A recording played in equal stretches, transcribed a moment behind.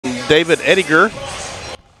David Ediger.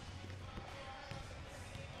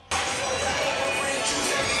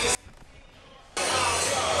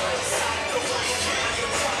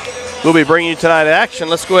 We'll be bringing you tonight action.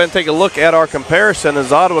 Let's go ahead and take a look at our comparison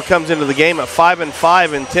as Ottawa comes into the game at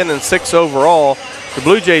 5-5 and 10-6 overall. The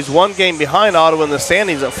Blue Jays one game behind Ottawa in the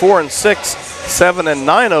standings at 4-6,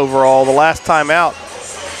 7-9 overall. The last time out,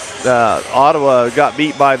 Ottawa got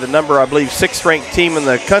beat by the number, I believe, 6th ranked team in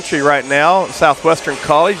the country right now, Southwestern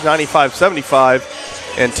College,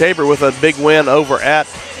 95-75, and Tabor with a big win over at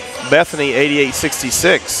Bethany,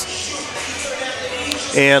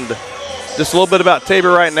 88-66. And just a little bit about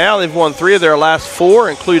Tabor right now. They've won 3 of their last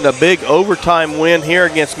 4, including a big overtime win here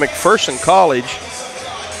against McPherson College.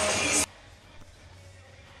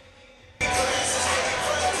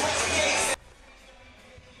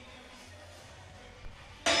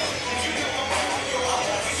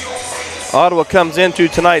 Ottawa comes into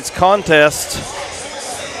tonight's contest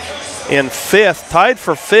in 5th, tied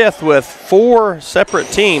for 5th with 4 separate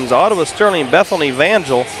teams. Ottawa, Sterling, Bethany,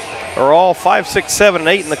 Evangel are all 5, 6, 7, and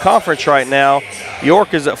 8 in the conference right now.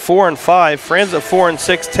 York is at 4-5, Friends at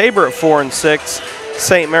 4-6, Tabor at 4-6,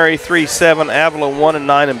 St. Mary 3-7, Avila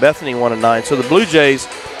 1-9, and Bethany 1-9. So the Blue Jays,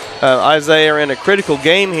 Isaiah, are in a critical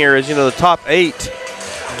game here. As you know, the top 8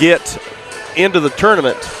 get into the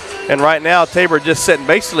tournament. And right now, Tabor just sitting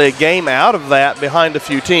basically a game out of that behind a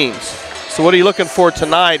few teams. So what are you looking for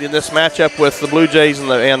tonight in this matchup with the Blue Jays and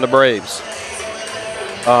the Braves?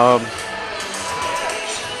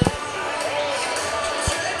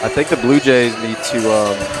 I think the Blue Jays need to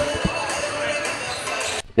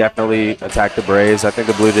definitely attack the Braves. I think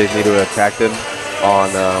the Blue Jays need to attack them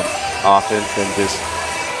on offense and just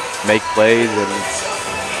make plays and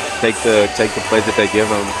take the plays that they give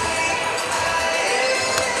them.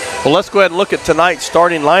 Well, let's go ahead and look at tonight's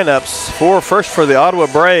starting lineups. First for the Ottawa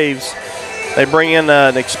Braves, they bring in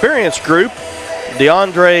an experienced group.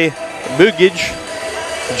 DeAndre Bugage,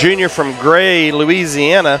 junior from Gray,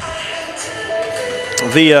 Louisiana,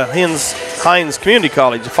 via Hines Community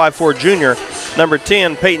College, a 5'4 junior. Number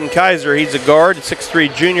 10, Peyton Kaiser, he's a guard,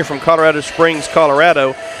 6'3 junior from Colorado Springs,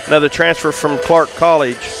 Colorado, another transfer from Clark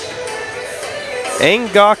College.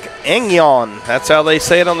 Angok Angyon, that's how they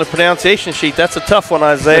say it on the pronunciation sheet. That's a tough one,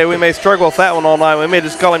 Isaiah. We may struggle with that one all night. We may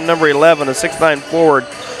just call him number 11, a 6'9 forward,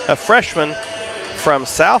 a freshman from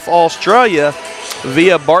South Australia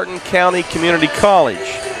via Barton County Community College.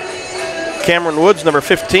 Cameron Woods, number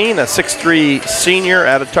 15, a 6'3 senior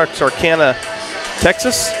out of Texarkana,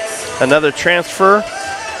 Texas, another transfer.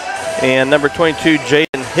 And number 22,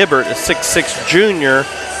 Jaden Hibbert, a 6'6 junior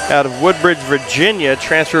out of Woodbridge, Virginia,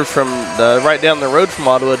 transferred from right down the road from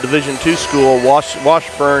Ottawa, Division II school,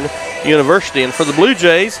 Washburn University. And for the Blue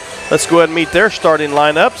Jays, let's go ahead and meet their starting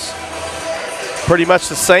lineups. Pretty much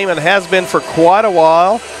the same it has been for quite a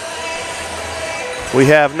while. We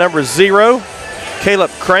have number 0,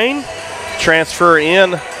 Caleb Crane, transfer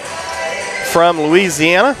in from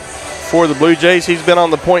Louisiana for the Blue Jays. He's been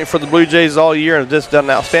on the point for the Blue Jays all year and just done an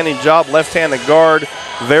outstanding job. Left-handed guard,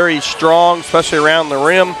 very strong, especially around the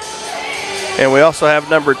rim. And we also have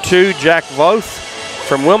number 2, Jack Voth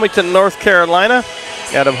from Wilmington, North Carolina,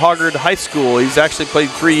 out of Hoggard High School. He's actually played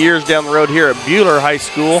 3 years down the road here at Buhler High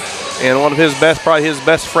School. And one of his best, probably his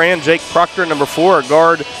best friend, Jake Proctor, number 4, a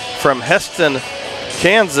guard from Heston,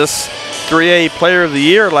 Kansas, 3A Player of the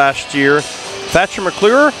Year last year. Thatcher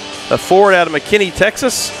McClure, a forward out of McKinney,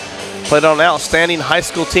 Texas, played on an outstanding high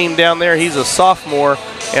school team down there. He's a sophomore.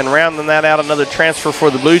 And rounding that out, another transfer for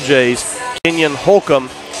the Blue Jays, Kenyon Holcomb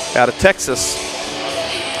out of Texas.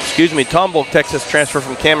 Tomball, Texas, transfer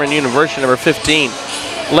from Cameron University, number 15.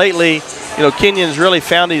 Lately, you know, Kenyon's really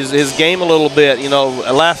found his game a little bit. You know,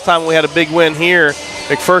 last time we had a big win here,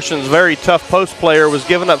 McPherson's very tough post player was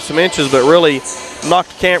giving up some inches, but really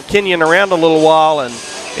knocked Kenyon around a little while,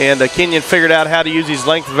 and Kenyon figured out how to use his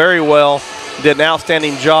length very well, did an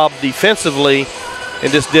outstanding job defensively,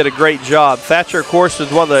 and just did a great job. Thatcher, of course, is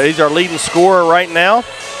he's our leading scorer right now.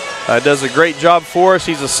 Does a great job for us.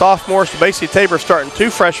 He's a sophomore, so basically Tabor's starting 2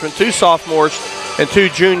 freshmen, 2 sophomores, and 2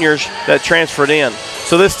 juniors that transferred in.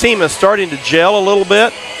 So this team is starting to gel a little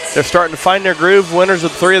bit. They're starting to find their groove, winners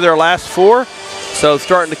of 3 of their last 4. So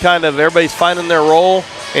starting to everybody's finding their role.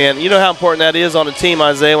 And you know how important that is on a team,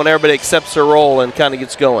 Isaiah, when everybody accepts their role and kind of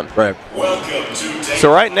gets going. Right.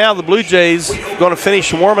 So right now the Blue Jays going to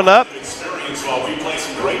finish warming up.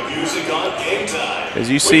 As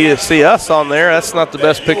you see us on there, that's not the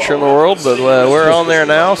best picture in the world, but we're on there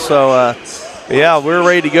now. So, yeah, we're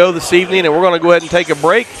ready to go this evening, and we're going to go ahead and take a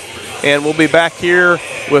break. And we'll be back here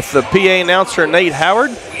with the PA announcer, Nate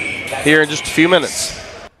Howard, here in just a few minutes.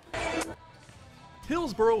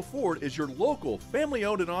 Hillsboro Ford is your local,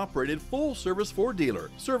 family-owned and operated full-service Ford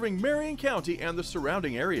dealer, serving Marion County and the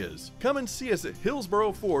surrounding areas. Come and see us at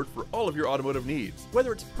Hillsboro Ford for all of your automotive needs.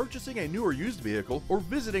 Whether it's purchasing a new or used vehicle or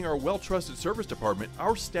visiting our well-trusted service department,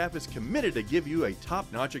 our staff is committed to give you a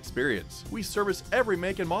top-notch experience. We service every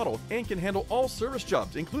make and model and can handle all service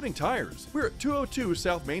jobs, including tires. We're at 202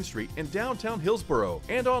 South Main Street in downtown Hillsboro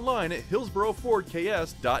and online at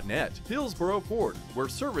hillsborofordks.net. Hillsboro Ford, where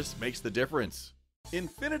service makes the difference.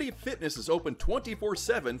 Infinity Fitness is open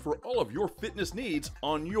 24/7 for all of your fitness needs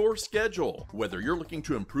on your schedule. Whether you're looking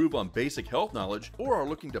to improve on basic health knowledge or are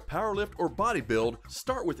looking to powerlift or bodybuild,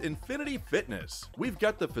 start with Infinity Fitness. We've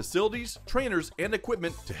got the facilities, trainers, and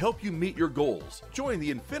equipment to help you meet your goals. Join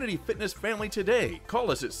the Infinity Fitness family today.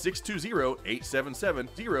 Call us at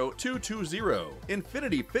 620-877-0220.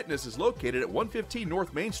 Infinity Fitness is located at 115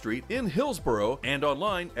 North Main Street in Hillsboro and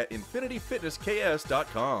online at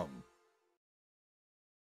infinityfitnessks.com.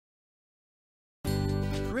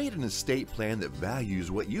 Create an estate plan that values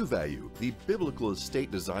what you value. The Biblical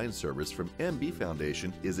Estate Design Service from MB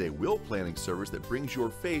Foundation is a will planning service that brings your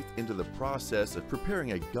faith into the process of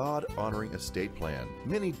preparing a God-honoring estate plan.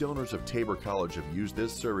 Many donors of Tabor College have used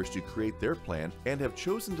this service to create their plan and have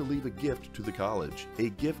chosen to leave a gift to the college,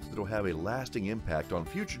 a gift that will have a lasting impact on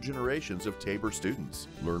future generations of Tabor students.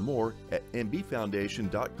 Learn more at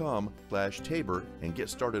mbfoundation.com/Tabor and get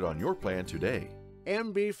started on your plan today.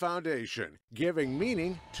 MB Foundation, giving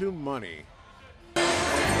meaning to money.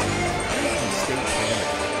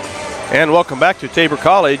 And welcome back to Tabor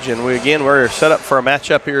College, and we're set up for a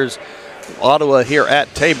matchup here is Ottawa here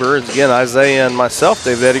at Tabor. And again, Isaiah and myself,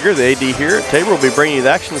 David Ediger, the AD here at Tabor, will be bringing you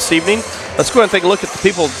the action this evening. Let's go ahead and take a look at the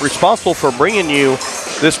people responsible for bringing you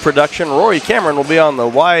this production. Rory Cameron will be on the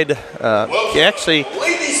wide,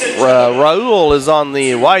 Raul is on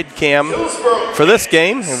the wide cam for this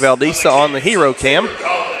game, and Valdisa on the hero cam.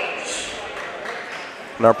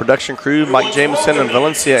 And our production crew, Mike Jameson and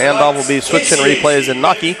Valencia Andal, will be switching replays in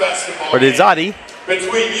Naki, or Dizadi.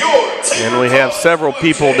 And we have several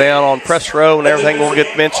people down on press row and everything. We'll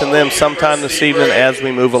get to mention them sometime this evening as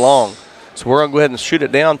we move along. So we're going to go ahead and shoot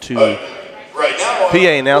it down to PA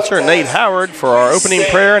announcer Nate Howard for our opening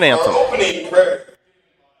prayer and anthem.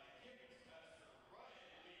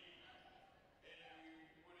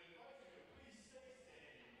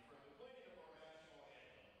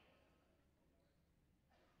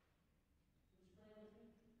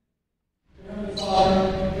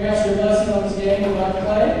 Father, we ask your blessing on this game we're about to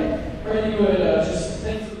play. Pray that you would just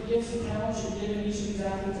thank you for the gifts and talents you've given each of these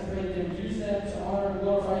athletes. I pray that they would use them to honor and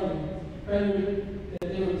glorify you. Pray that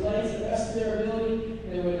they would play to the best of their ability.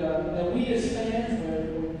 That we as fans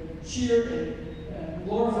would cheer and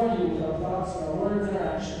glorify you with our thoughts, our words, and our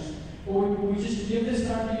actions. But we just give this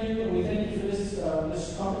time to you, and we thank you for this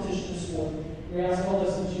competition, this sport. We ask all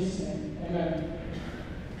this in Jesus' name. Amen.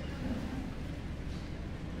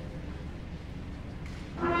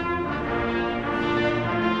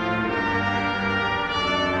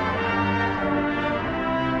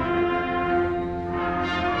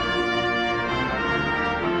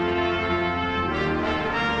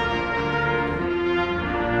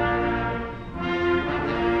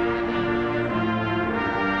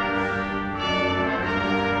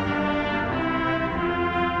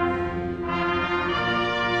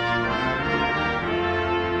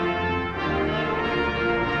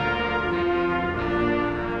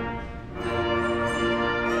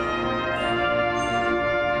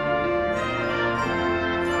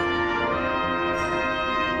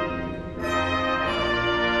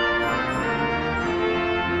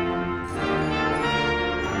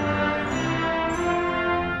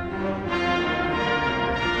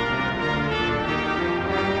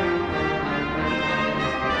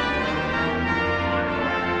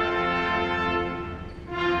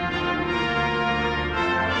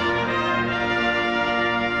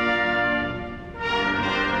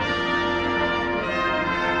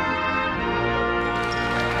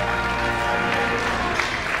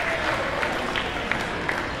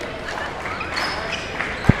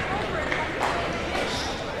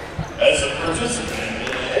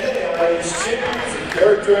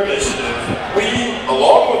 Initiative, we,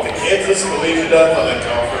 along with the Kansas Collegiate Athletic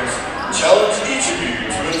Conference, challenge each of you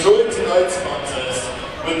to enjoy tonight's contest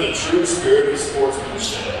with the true spirit of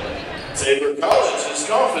sportsmanship. Tabor College is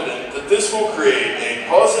confident that this will create a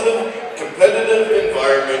positive, competitive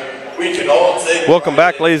environment we can all take. Welcome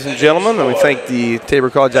back, ladies and gentlemen, and we thank the Tabor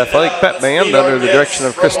College Athletic Pep Band under the direction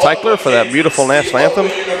of Chris Teichler for that beautiful national anthem.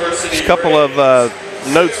 Just a couple of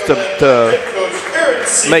notes to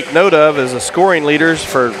make note of as the scoring leaders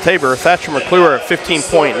for Tabor: Thatcher McClure at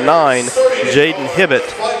 15.9, Jaden Hibbett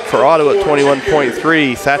for Ottawa at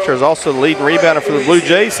 21.3. Thatcher is also the leading rebounder for the Blue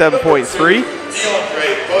Jays, 7.3.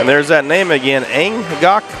 And there's that name again,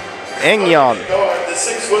 Angok Angyon,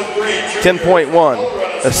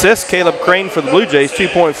 10.1. Assists, Caleb Crane for the Blue Jays,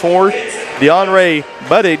 2.4. DeAndre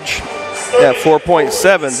Buddage at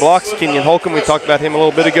 4.7. Blocks, Kenyon Holcomb, we talked about him a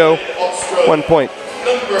little bit ago,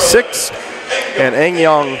 1.6. And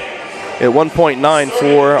Angyong at 1.9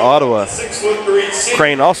 for Ottawa.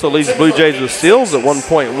 Crane also leads the Blue Jays with steals at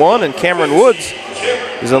 1.1, and Cameron Woods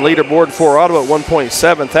is on leaderboard for Ottawa at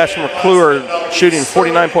 1.7. Thatcher McClure shooting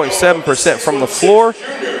 49.7% from the floor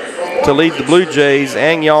to lead the Blue Jays.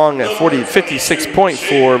 Angyong at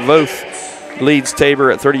 56.4. Voth leads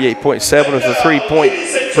Tabor at 38.7 with a 3-point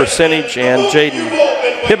percentage, and Jaden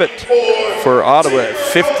Hibbett for Ottawa at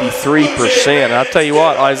 53%. I'll tell you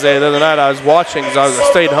what, Isaiah, the other night I was watching because I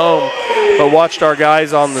stayed home, but watched our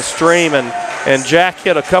guys on the stream, and Jack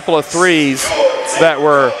hit a couple of threes that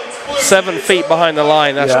were 7 feet behind the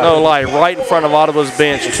line. That's no lie, right in front of Ottawa's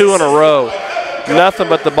bench, 2 in a row. Nothing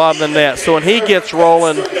but the bottom of the net. So when he gets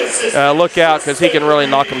rolling, look out, because he can really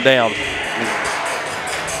knock them down.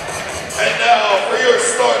 And now for your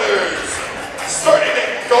starters, starting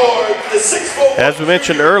at guard, the 6'4". As we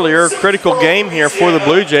mentioned earlier, critical game here for the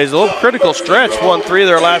Blue Jays. A little critical stretch, won 3 of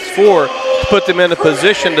their last 4 to put them in a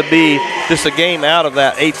position to be just a game out of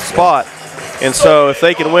that 8th spot. And so if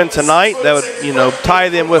they can win tonight, that would, tie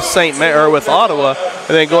them with with Ottawa, and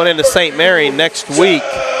then going into St. Mary next week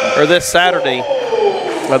or this Saturday.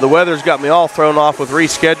 The weather's got me all thrown off with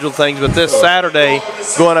rescheduled things, but this Saturday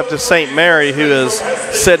going up to St. Mary, who is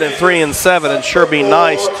sitting at 3-7, it'd sure be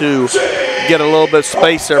nice to get a little bit of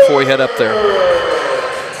space there before we head up there.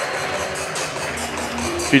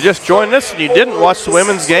 If you just joined us and you didn't watch the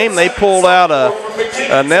women's game, they pulled out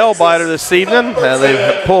a nail biter this evening.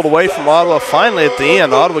 They pulled away from Ottawa finally at the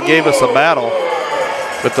end. Ottawa gave us a battle,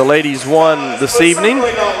 but the ladies won this evening.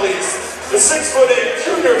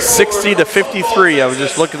 60-53. I was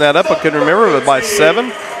just looking that up. I couldn't remember, but by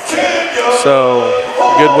 7. So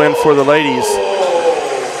good win for the ladies.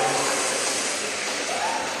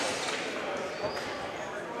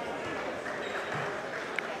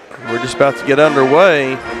 We're just about to get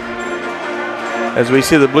underway as we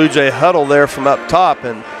see the Blue Jay huddle there from up top,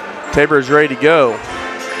 and Tabor is ready to go.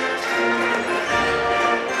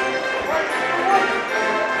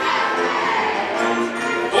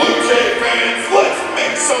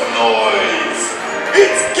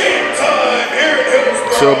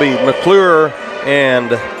 So it'll be McClure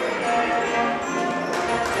and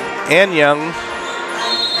Anyang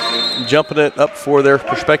jumping it up for their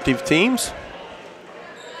respective teams.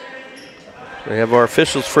 We have our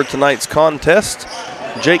officials for tonight's contest.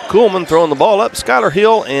 Jake Kuhlman throwing the ball up, Skylar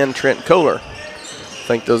Hill and Trent Kohler.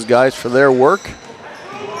 Thank those guys for their work.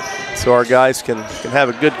 So our guys can have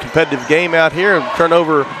a good competitive game out here.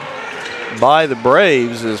 Turnover by the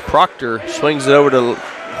Braves as Proctor swings it over to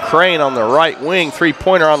Crane on the right wing.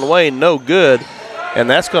 3-pointer on the way, no good. And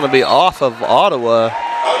that's going to be off of Ottawa.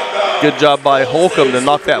 Good job by Holcomb to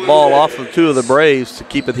knock that ball off of 2 of the Braves to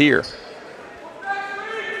keep it here.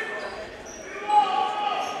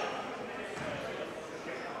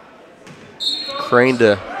 Crane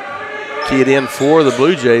to key it in for the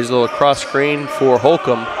Blue Jays. A little cross screen for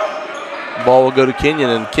Holcomb. Ball will go to Kenyon,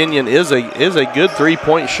 and Kenyon is a good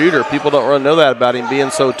 3-point shooter. People don't really know that about him being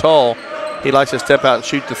so tall. He likes to step out and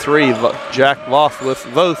shoot the 3. Jack Voth with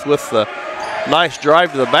the nice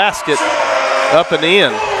drive to the basket, up and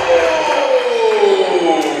in.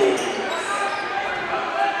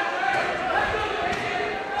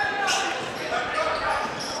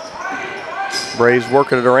 Braves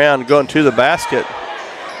working it around, going to the basket.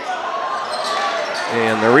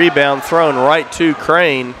 And the rebound thrown right to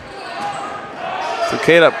Crane. So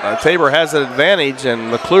Tabor has an advantage, and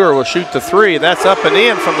McClure will shoot the 3. That's up and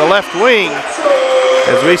in from the left wing.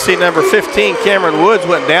 As we see number 15, Cameron Woods,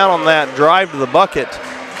 went down on that drive to the bucket.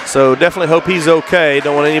 So definitely hope he's okay.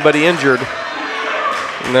 Don't want anybody injured.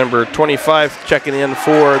 Number 25 checking in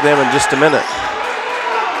for them in just a minute.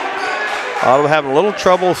 Ottawa having a little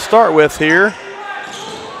trouble to start with here.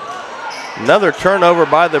 Another turnover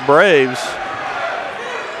by the Braves.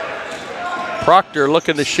 Proctor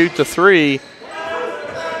looking to shoot the 3.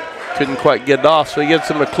 Couldn't quite get it off, so he gets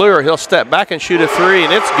to McClure. He'll step back and shoot a 3,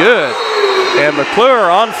 and it's good. And McClure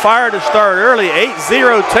on fire to start early.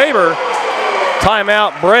 8-0 Tabor.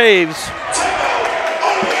 Timeout Braves.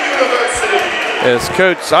 As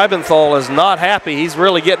Coach Seibenthal is not happy. He's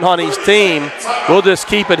really getting on his team. We'll just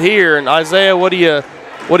keep it here. And Isaiah, what are you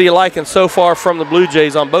liking so far from the Blue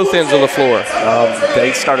Jays on both ends of the floor?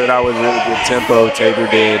 They started out with really good tempo. Tabor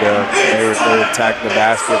did. They were attacking the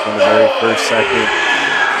basket from the very first second.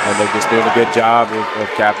 and they're just doing a good job of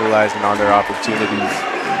capitalizing on their opportunities.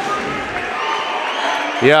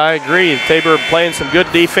 Yeah, I agree. Tabor playing some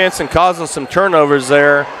good defense and causing some turnovers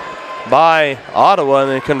there by Ottawa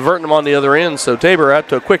and then converting them on the other end. So Tabor up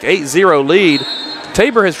to a quick 8-0 lead.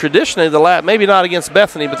 Tabor has traditionally, maybe not against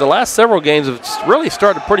Bethany, but the last several games have really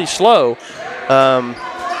started pretty slow.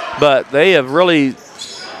 But they have really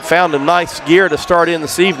found a nice gear to start in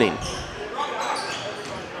this evening.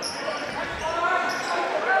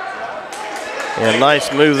 And a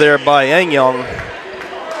nice move there by Yangyong.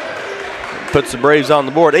 Puts the Braves on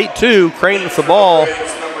the board. 8-2, Crane with the ball.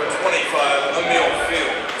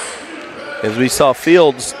 As we saw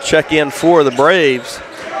Fields check in for the Braves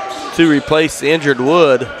to replace the injured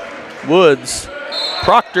Woods.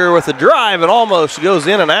 Proctor with a drive and almost goes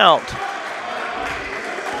in and out.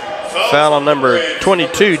 Foul on number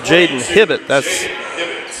 22, Jaden Hibbett. That's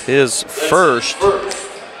his first.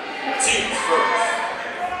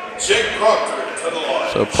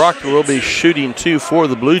 So Proctor will be shooting 2 for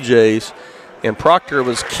the Blue Jays. And Proctor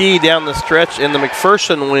was key down the stretch in the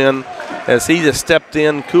McPherson win as he just stepped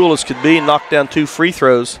in cool as could be and knocked down 2 free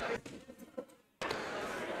throws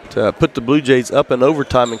to put the Blue Jays up in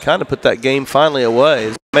overtime and kind of put that game finally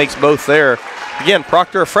away. Makes both there. Again,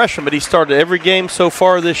 Proctor a freshman, but he started every game so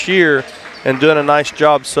far this year and doing a nice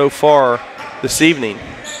job so far this evening.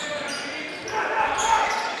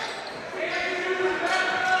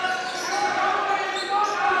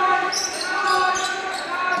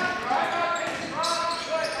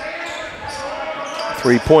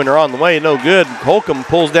 Three-pointer on the way, no good. Holcomb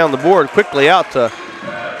pulls down the board quickly out to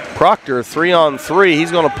Proctor, 3-on-3. He's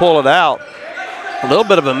going to pull it out. A little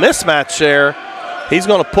bit of a mismatch there. He's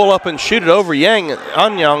going to pull up and shoot it over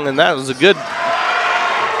Anyang, and that was a good.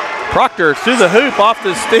 Proctor through the hoop off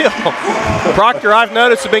the steal. Proctor, I've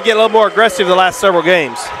noticed, has been getting a little more aggressive the last several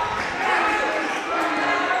games.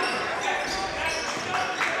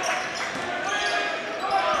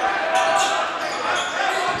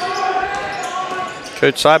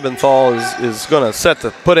 Coach Seibenthal is going to set to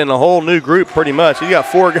put in a whole new group pretty much. He's got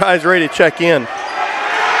 4 guys ready to check in.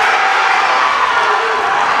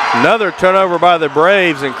 Another turnover by the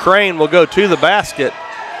Braves, and Crane will go to the basket.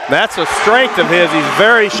 That's a strength of his. He's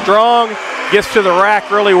very strong, gets to the rack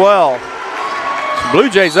really well. Blue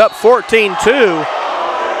Jays up 14-2.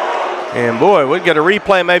 And boy, we'd get a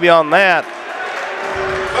replay maybe on that.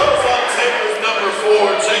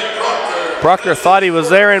 Proctor thought he was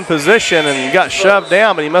there in position and got shoved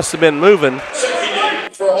down, but he must have been moving.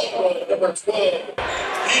 For Ottawa, number 12,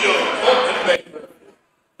 Hito Montenbaker.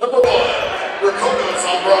 Number 1, Ricono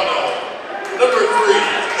Zambrano. Number 3,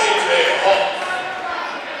 AJ Hall.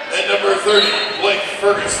 And number 30, Blake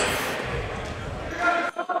Ferguson.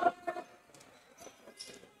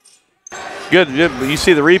 Good. You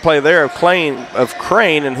see the replay there of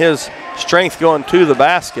Crane and his strength going to the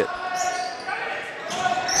basket.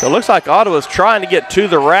 So it looks like Ottawa's trying to get to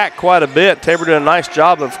the rack quite a bit. Tabor did a nice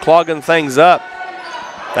job of clogging things up.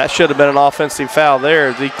 That should have been an offensive foul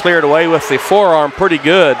there. He cleared away with the forearm pretty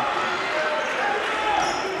good.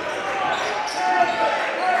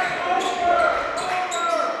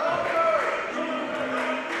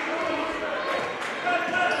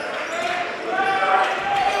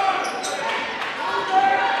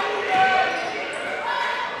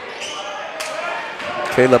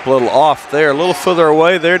 Caleb a little off there, a little further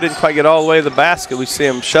away there. Didn't quite get all the way to the basket. We see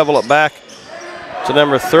him shovel it back to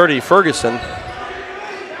number 30, Ferguson.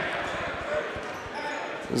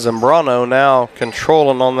 Zambrano now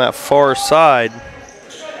controlling on that far side.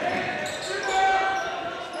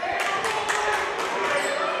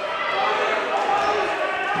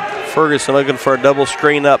 Ferguson looking for a double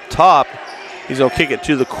screen up top. He's going to kick it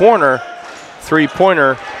to the corner.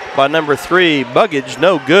 Three-pointer by number 3, Buggage,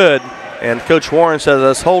 no good. And Coach Warren says,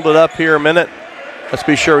 let's hold it up here a minute. Let's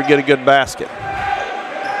be sure we get a good basket.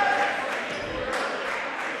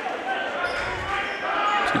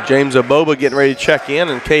 See James Oboba getting ready to check in,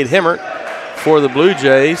 and Cade Himmert for the Blue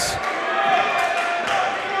Jays.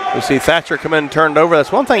 We see Thatcher come in and turned over.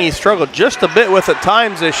 That's one thing he struggled just a bit with at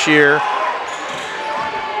times this year.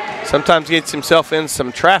 Sometimes gets himself in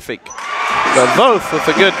some traffic. But both with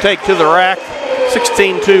a good take to the rack.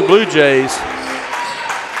 16-2 Blue Jays.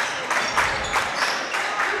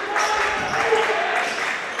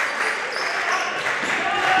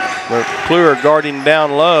 McClure guarding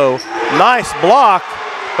down low. Nice block,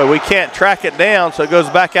 but we can't track it down, so it goes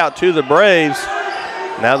back out to the Braves.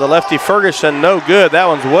 Now the lefty Ferguson, no good. That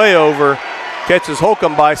one's way over. Catches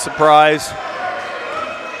Holcomb by surprise.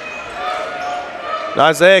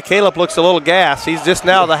 Isaiah Caleb looks a little gassed. He's just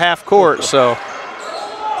now the half court, so.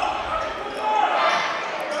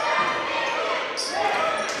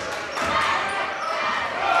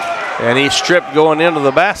 And he's stripped going into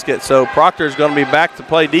the basket, so Proctor's going to be back to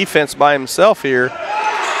play defense by himself here.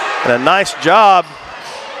 And a nice job,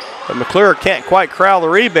 but McClure can't quite corral the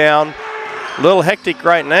rebound. A little hectic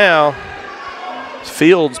right now.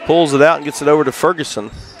 Fields pulls it out and gets it over to Ferguson.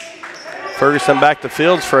 Ferguson back to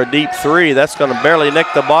Fields for a deep three. That's going to barely nick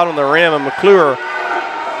the bottom of the rim, and McClure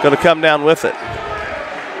going to come down with it.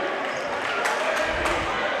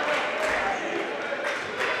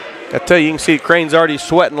 I tell you can see Crane's already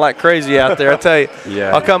sweating like crazy out there. I tell you,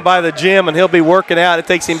 Yeah. I'll come by the gym and he'll be working out. It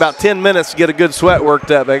takes him about 10 minutes to get a good sweat worked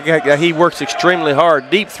up. He works extremely hard.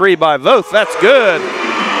 Deep three by Voth. That's good.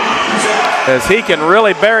 As he can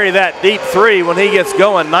really bury that deep three when he gets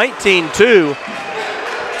going. 19-2.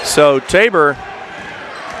 So Tabor.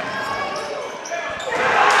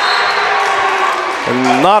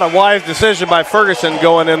 And not a wise decision by Ferguson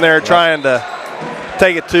going in there trying to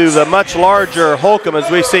take it to the much larger Holcomb, as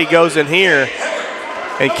we see goes in here.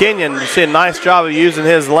 And Kenyon, you see a nice job of using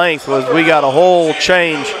his length. We got a whole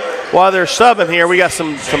change. While they're subbing here, we got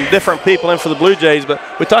some different people in for the Blue Jays, but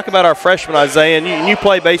we talk about our freshman, Isaiah, and you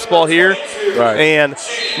play baseball here. Right. And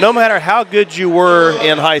no matter how good you were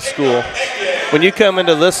in high school, when you come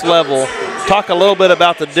into this level, talk a little bit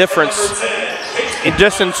about the difference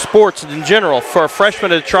just in sports in general for a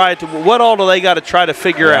freshman to try to, what all do they got to try to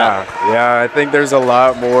figure out? Yeah, I think there's a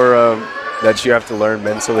lot more that you have to learn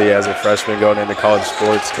mentally as a freshman going into college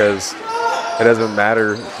sports, because it doesn't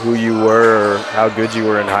matter who you were or how good you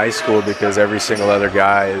were in high school, because every single other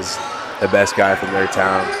guy is the best guy from their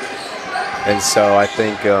town. And so I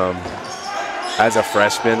think as a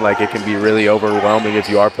freshman, like, it can be really overwhelming if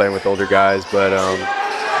you are playing with older guys, but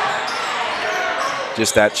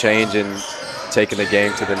just that change in taking the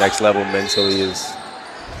game to the next level mentally it's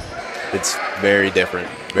very different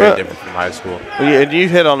from high school. And you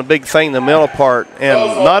hit on a big thing, the mental part, and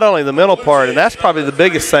not only the mental part, and that's probably the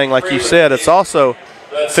biggest thing, like you said, it's also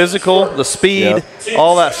physical, the speed,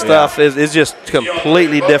 all that stuff is just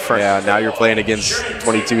completely different. Yeah, now you're playing against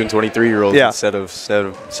 22 and 23-year-olds instead of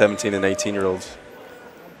 17 and 18-year-olds.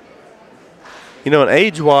 You know, and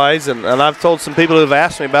age-wise, and I've told some people who have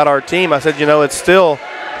asked me about our team, I said, you know, it's still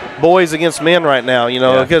boys against men right now, you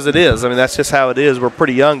know, because it is. I mean, that's just how it is. We're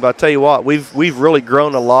pretty young, but I tell you what, we've really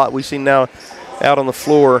grown a lot. We see now out on the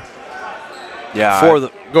floor. Yeah.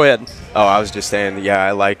 Go ahead. Oh, I was just saying, yeah,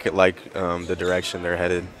 I like the direction they're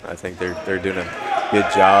headed. I think they're doing a good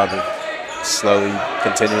job of slowly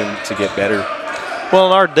continuing to get better. Well,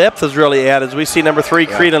 and our depth has really added. We see number 3,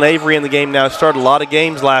 Creedon Avery, in the game now. He started a lot of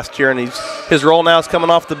games last year, and his role now is coming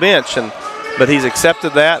off the bench, but he's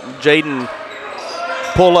accepted that. Jaden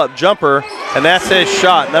pull-up jumper, and that's his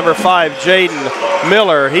shot. Number 5, Jaden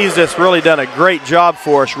Miller. He's just really done a great job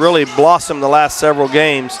for us, really blossomed the last several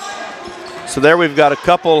games. So there we've got a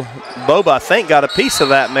couple. Boba, I think, got a piece of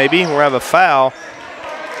that maybe. We'll have a foul.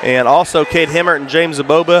 And also Cade Hemmert and James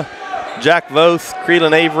Aboba, Jack Voth,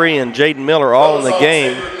 Creedon Avery, and Jaden Miller all in the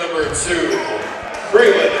game. Number 2,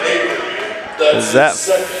 Creedon Avery. That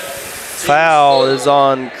foul is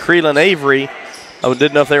on Creedon Avery. I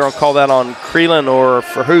didn't know if they were going to call that on Creedon or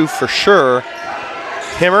for who for sure.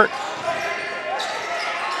 Hemmert.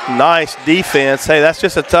 Nice defense. Hey, that's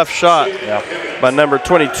just a tough shot by number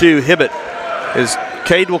 22, Hibbett.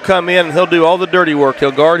 Cade will come in and he'll do all the dirty work.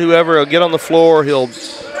 He'll guard whoever. He'll get on the floor. He'll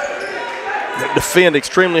defend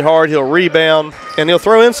extremely hard. He'll rebound, and he'll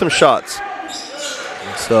throw in some shots.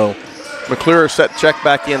 So McClure set check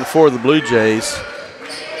back in for the Blue Jays.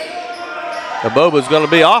 Aboba's going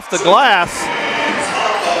to be off the glass.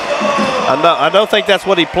 I don't think that's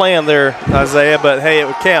what he planned there, Isaiah, but hey,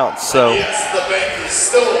 it counts. So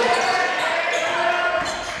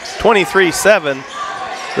 23-7,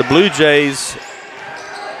 the Blue Jays.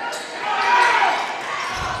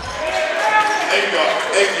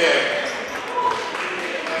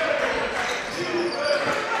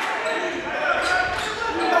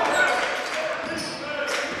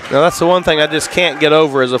 Now that's the one thing I just can't get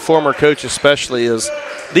over as a former coach especially is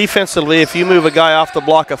defensively, if you move a guy off the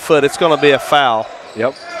block a foot, it's going to be a foul.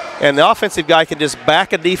 Yep. And the offensive guy can just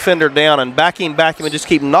back a defender down and back him and just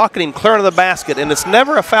keep knocking him clear to the basket, and it's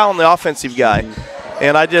never a foul on the offensive guy.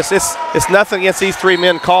 And it's nothing against these 3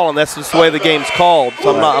 men calling. That's just the way the game's called.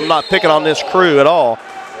 So I'm not picking on this crew at all.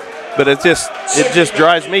 But it just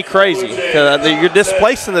drives me crazy. You're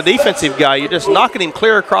displacing the defensive guy. You're just knocking him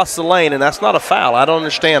clear across the lane, and that's not a foul. I don't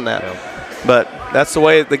understand that. But that's the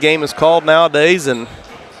way the game is called nowadays, and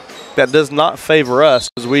that does not favor us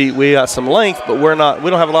because we got some length, but we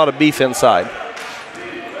don't have a lot of beef inside.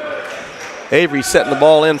 Avery setting the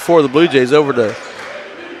ball in for the Blue Jays over to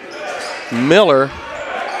Miller.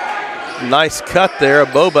 Nice cut there.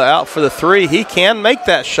 Boba out for the three. He can make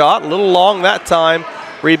that shot. A little long that time.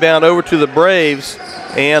 Rebound over to the Braves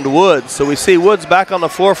and Woods. So we see Woods back on the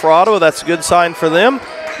floor for Ottawa. That's a good sign for them.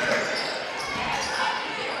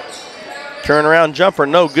 Turnaround jumper,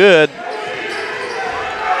 no good.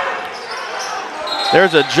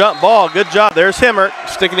 There's a jump ball. Good job. There's Himmert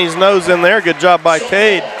sticking his nose in there. Good job by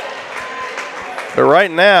Cade. But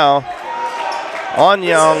right now,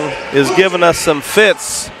 Anyang is giving us some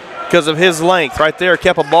fits because of his length. Right there,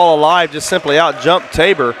 kept a ball alive, just simply out-jumped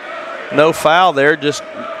Tabor. No foul there, just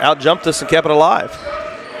out-jumped us and kept it alive.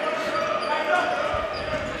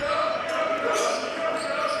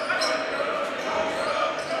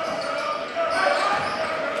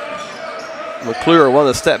 McClure won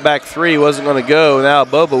the step-back three, wasn't going to go. Now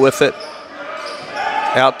Boba with it,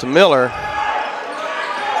 out to Miller.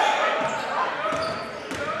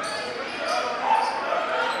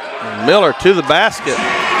 Miller to the basket.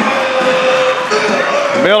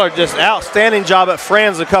 Miller, just outstanding job at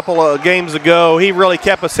Friends a couple of games ago. He really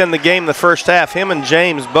kept us in the game the first half. Him and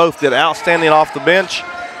James both did outstanding off the bench,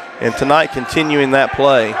 and tonight continuing that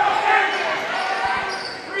play.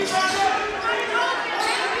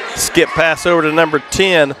 Skip pass over to number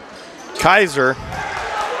 10, Kaiser.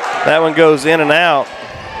 That one goes in and out.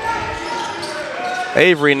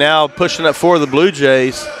 Avery now pushing it for the Blue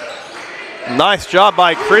Jays. Nice job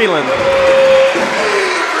by Creelan.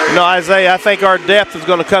 You know, Isaiah, I think our depth is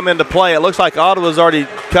going to come into play. It looks like Ottawa's already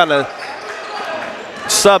kind of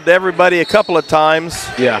subbed everybody a couple of times.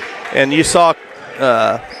 Yeah. And you saw,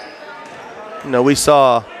 we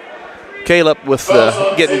saw Caleb with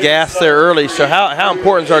getting gas there early. So how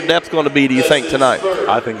important is our depth going to be, do you think, tonight?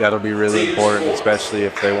 I think that'll be really important, especially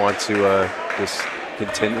if they want to just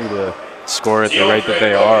continue to score at the rate that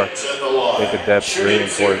they are. I think the depth's really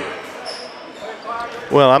important.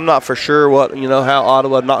 Well, I'm not for sure how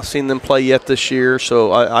Ottawa, I've not seen them play yet this year,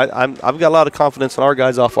 so I've got a lot of confidence in our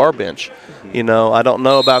guys off our bench. I don't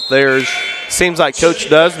know about theirs. Seems like Coach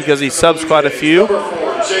does because he subs quite a few.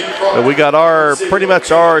 But we got pretty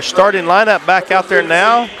much our starting lineup back out there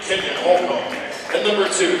now. And number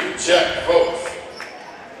 2, Jack Voth.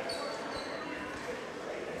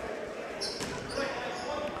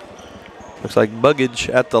 Looks like Buggage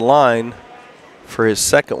at the line for his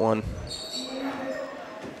second one.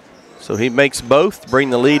 So he makes both, bring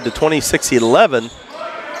the lead to 26-11.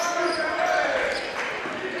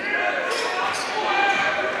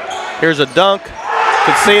 Here's a dunk.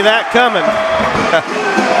 Could see that coming.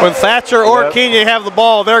 When Thatcher or Kenya have the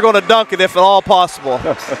ball, they're going to dunk it if at all possible.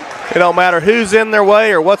 It don't matter who's in their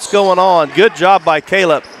way or what's going on. Good job by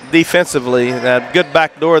Caleb defensively. Good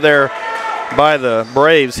back door there by the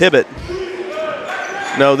Braves. Hibbett.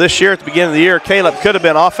 No, this year at the beginning of the year, Caleb could have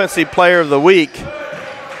been Offensive Player of the Week.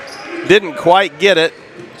 Didn't quite get it.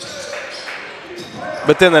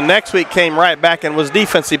 But then the next week came right back and was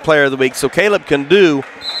Defensive Player of the Week. So Caleb can do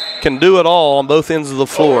it all on both ends of the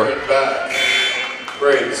floor.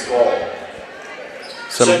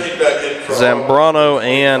 Some Zambrano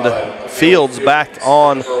and Fields back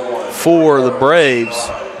on for the Braves,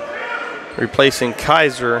 replacing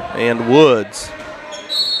Kaiser and Woods.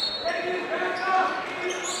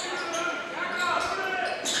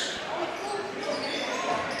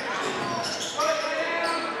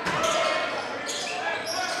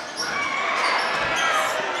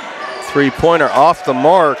 Three-pointer off the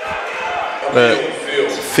mark, but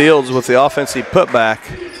Fields with the offensive putback.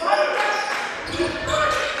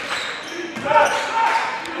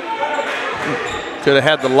 Could have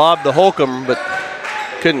had the lob to Holcomb, but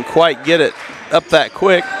couldn't quite get it up that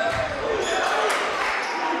quick.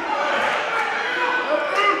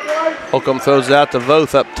 Holcomb throws it out to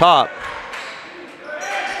Voth up top.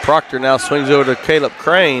 Proctor now swings over to Caleb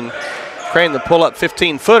Crane. Crane the pull-up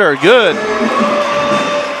 15-footer, good.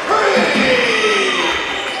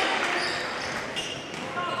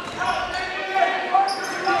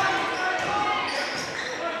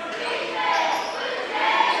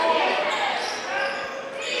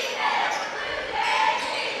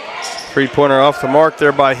 Three-pointer off the mark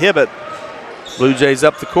there by Hibbett. Blue Jays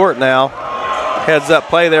up the court now. Heads up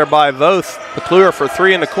play there by Voth. McClure for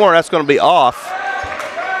three in the corner. That's going to be off.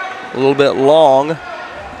 A little bit long.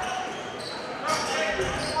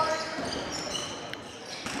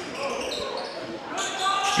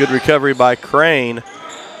 Good recovery by Crane.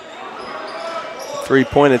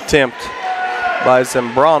 Three-point attempt by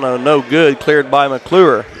Zambrano. No good. Cleared by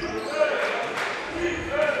McClure.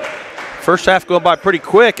 First half going by pretty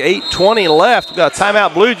quick. 8:20 left. We've got a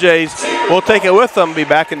timeout, Blue Jays. We'll take it with them. Be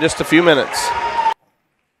back in just a few minutes.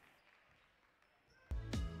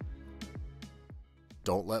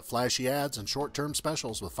 Don't let flashy ads and short-term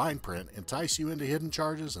specials with fine print entice you into hidden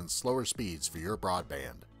charges and slower speeds for your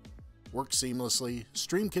broadband. Work seamlessly,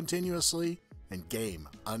 stream continuously, and game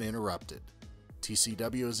uninterrupted.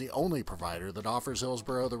 TCW is the only provider that offers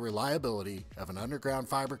Hillsboro the reliability of an underground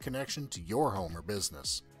fiber connection to your home or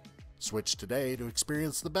business. Switch today to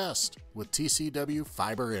experience the best with TCW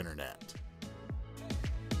Fiber Internet.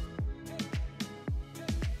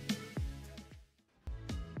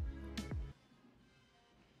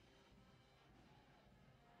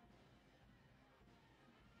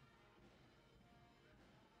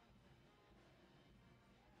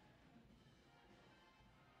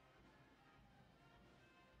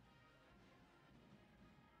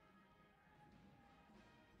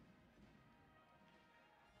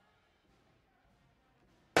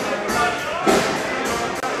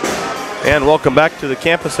 And welcome back to the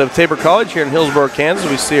campus of Tabor College here in Hillsboro, Kansas.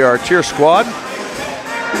 We see our cheer squad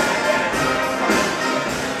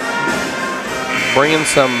bringing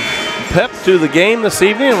some pep to the game this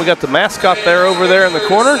evening. We got the mascot there over there in the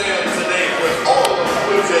corner.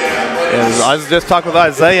 And I was just talking with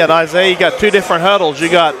Isaiah, and Isaiah, you got two different huddles. You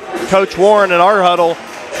got Coach Warren in our huddle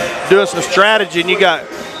doing some strategy, and you got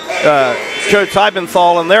Coach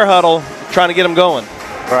Heibenthal in their huddle trying to get them going.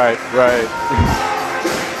 Right, right.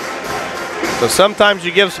 So sometimes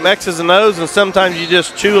you give some X's and O's, and sometimes you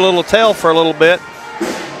just chew a little tail for a little bit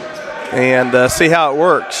and see how it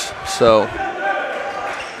works. So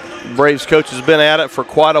Braves coach has been at it for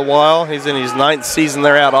quite a while. He's in his 9th season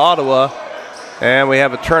there at Ottawa. And we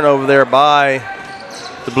have a turnover there by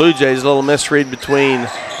the Blue Jays. A little misread between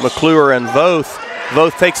McClure and Voth.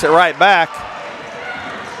 Voth takes it right back.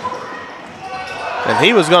 And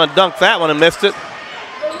he was going to dunk that one and missed it.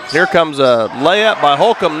 Here comes a layup by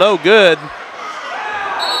Holcomb, no good.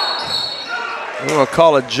 I'm going to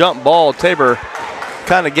call a jump ball. Tabor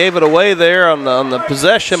kind of gave it away there on the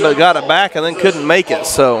possession, but got it back and then couldn't make it.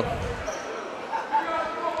 So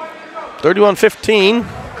 31-15.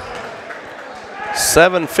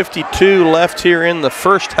 7:52 left here in the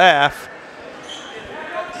first half.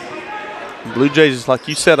 Blue Jays, like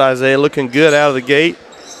you said, Isaiah, looking good out of the gate.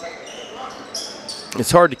 It's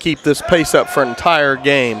hard to keep this pace up for an entire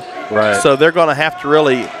game. Right. So they're going to have to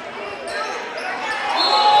really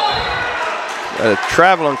a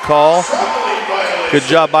traveling call. Good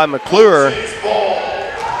job by McClure.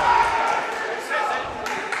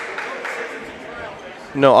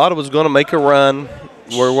 No, Ottawa's going to make a run.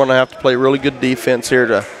 We're going to have to play really good defense here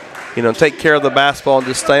to, take care of the basketball and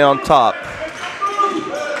just stay on top.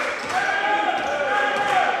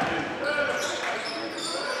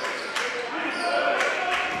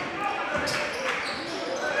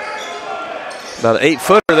 About an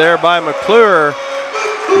 8-footer there by McClure.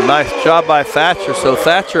 Nice job by Thatcher. So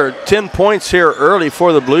Thatcher, 10 points here early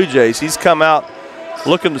for the Blue Jays. He's come out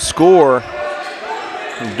looking to score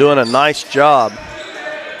and doing a nice job.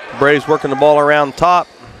 Braves working the ball around top.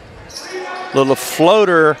 Little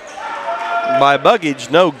floater by Buggage,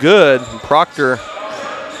 no good. Proctor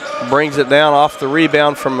brings it down off the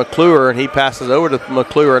rebound from McClure, and he passes over to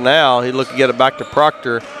McClure now. He look to get it back to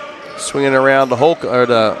Proctor. Swinging around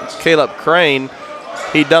to Caleb Crane.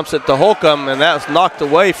 He dumps it to Holcomb, and that's knocked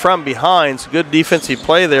away from behind. So good defensive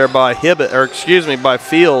play there by by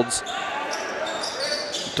Fields.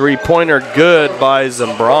 Three-pointer good by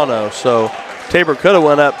Zambrano. So Tabor could have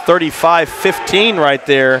went up 35-15 right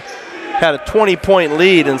there. Had a 20-point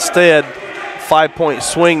lead. Instead, 5-point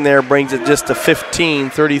swing there brings it just to 15,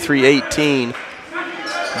 33-18.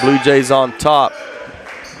 Blue Jays on top.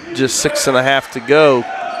 Just 6.5 to go.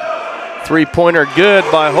 Three-pointer good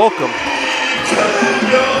by Holcomb.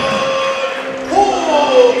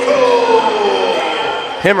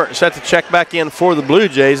 Himmert set to check back in for the Blue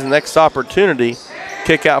Jays. The next opportunity.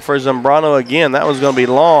 Kick out for Zambrano again. That one's going to be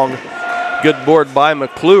long. Good board by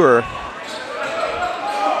McClure.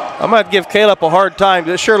 I might give Caleb a hard time.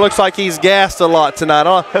 It sure looks like he's gassed a lot tonight.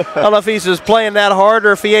 I don't know if he's just playing that hard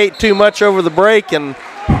or if he ate too much over the break and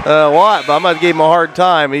what, but I might give him a hard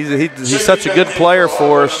time. He's such a good player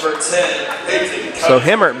for us. So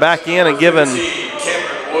Himmert back in and giving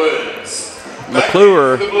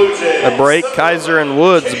McClure a break. Kaiser and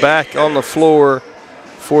Woods back on the floor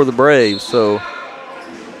for the Braves. So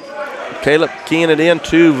Caleb keying it in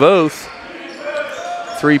to Voth.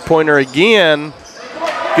 Three-pointer again.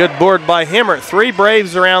 Good board by Himmert. 3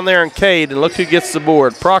 Braves around there and Cade, and look who gets the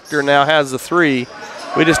board. Proctor now has the 3.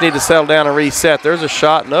 We just need to settle down and reset. There's a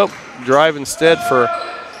shot. Nope. Drive instead for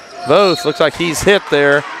Voth. Looks like he's hit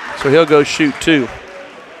there, so he'll go shoot 2.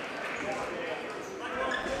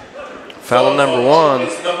 Foul number 1,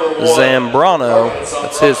 Zambrano.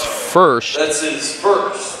 That's his first. That's his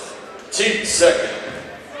first. Team second.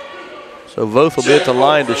 So Voth will be at the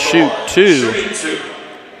line to shoot 2.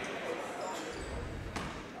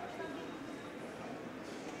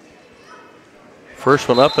 First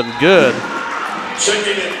one up and good.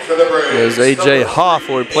 As A.J. Hoff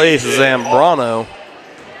will replace Zambrano.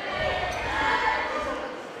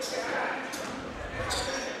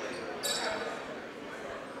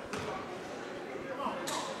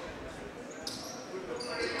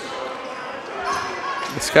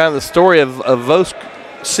 It's kind of the story of Voth's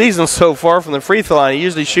season so far from the free throw line. He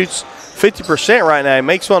usually shoots 50% right now. He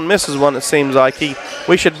makes one, misses one, it seems like.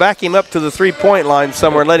 We should back him up to the three-point line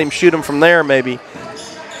somewhere and let him shoot him from there maybe.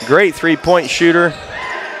 Great three-point shooter.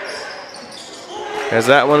 Has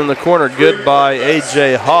that one in the corner, good by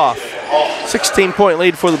A.J. Hoff. 16-point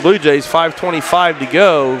lead for the Blue Jays, 5:25 to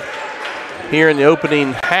go here in the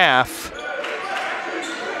opening half.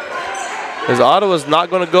 As Ottawa's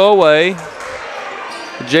not going to go away.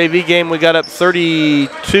 The JV game, we got up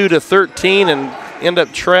 32-13 and end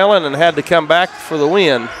up trailing and had to come back for the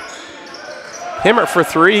win. Himmert for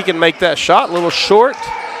 3, he can make that shot, a little short.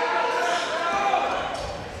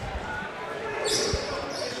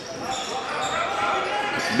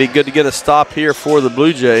 Be good to get a stop here for the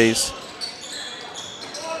Blue Jays.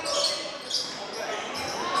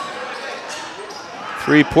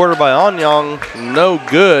 Three-pointer by Anyang, no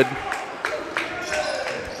good.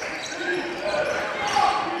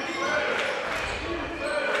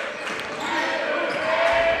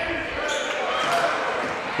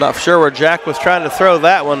 Not sure where Jack was trying to throw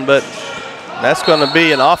that one, but that's going to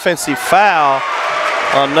be an offensive foul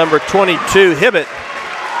on number 22, Hibbett.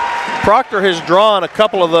 Proctor has drawn a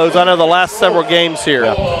couple of those, I know, the last several games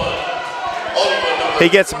here. He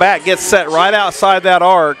gets back, gets set right outside that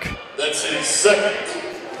arc. That's his second.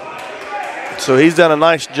 So he's done a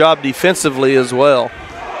nice job defensively as well.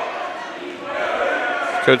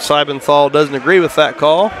 Coach Seibenthal doesn't agree with that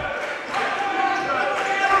call.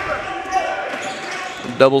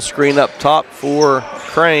 Double screen up top for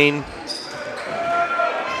Crane.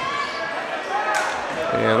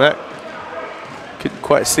 And that couldn't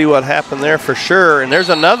quite see what happened there for sure. And there's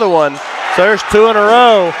another one. So there's 2 in a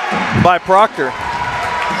row by Proctor.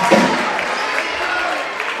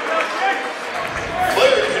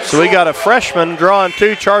 So we got a freshman drawing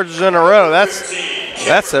 2 charges in a row.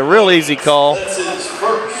 That's a real easy call.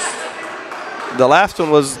 The last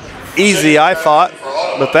one was easy, I thought,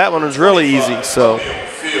 but that one was really easy. So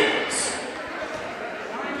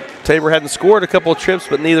Tabor hadn't scored a couple of trips,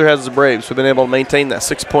 but neither has the Braves. We've been able to maintain that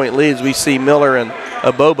 6-point lead as we see Miller and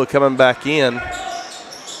Aboba coming back in.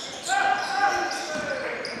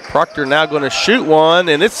 Proctor now going to shoot one,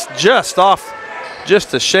 and it's just off,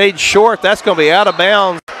 just a shade short. That's going to be out of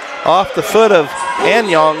bounds off the foot of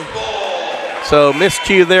Anyang. So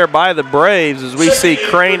miscue there by the Braves as we see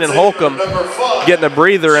Crane and Holcomb getting a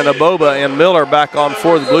breather, and Aboba and Miller back on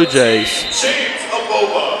for the Blue Jays.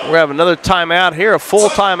 We have another timeout here, a full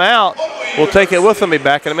timeout. We'll take it with them. Be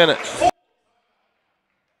back in a minute.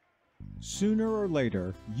 Sooner or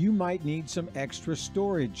later, you might need some extra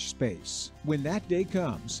storage space. When that day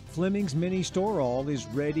comes, Fleming's Mini Store All is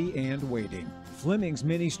ready and waiting. Fleming's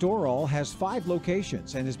Mini Store All has 5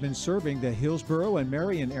 locations and has been serving the Hillsboro and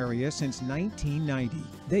Marion area since 1990.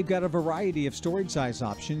 They've got a variety of storage size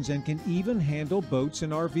options and can even handle boats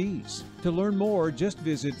and RVs. To learn more, just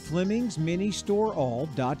visit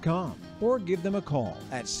FlemingsMiniStoreAll.com or give them a call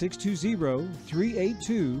at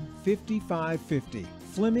 620-382-5550.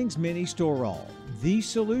 Fleming's Mini Store All, the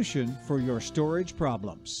solution for your storage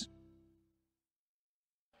problems.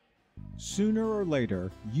 Sooner or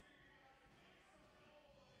later,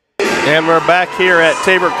 And we're back here at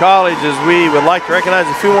Tabor College as we would like to recognize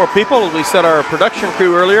a few more people. As we said, our production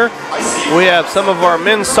crew earlier, we have some of our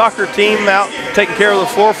men's soccer team out taking care of the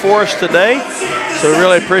floor for us today. So we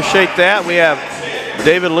really appreciate that. We have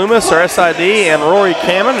David Loomis, our SID, and Rory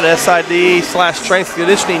Cameron, an SID/strength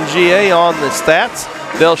conditioning GA on the stats.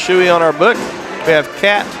 Del Shuey on our book. We have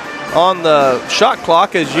Kat on the shot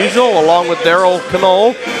clock as usual, along with Daryl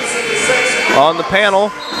Knoll on the panel.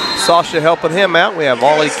 Sasha helping him out. We have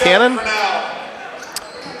Ollie Cannon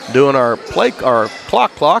doing our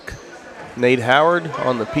clock. Nate Howard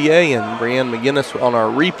on the PA and Brianne McGinnis on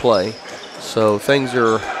our replay. So things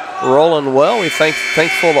are rolling well. We're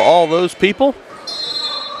thankful to all those people.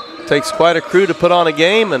 Takes quite a crew to put on a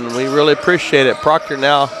game, and we really appreciate it. Proctor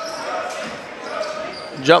now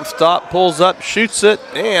jump stop, pulls up, shoots it,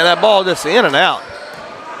 and that ball just in and out.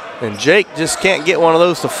 And Jake just can't get one of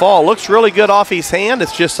those to fall. Looks really good off his hand.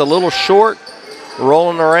 It's just a little short,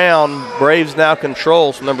 rolling around. Braves now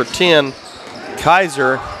controls. Number 10,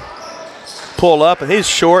 Kaiser, pull up, and he's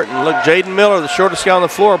short. And look, Jaden Miller, the shortest guy on the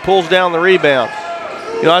floor, pulls down the rebound.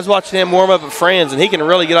 You know, I was watching him warm up at Friends, and he can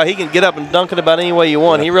really get out. He can get up and dunk it about any way you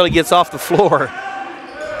want. He really gets off the floor.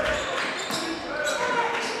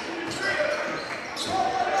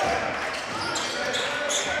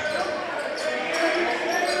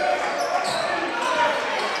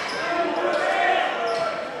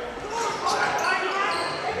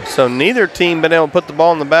 So neither team been able to put the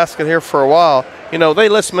ball in the basket here for a while. You know, they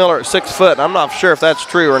list Miller at 6 foot. I'm not sure if that's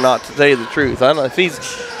true or not, to tell you the truth. I don't know if he's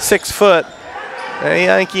 6 foot. I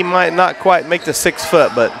think he might not quite make the 6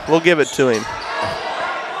 foot, but we'll give it to him.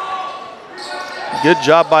 Good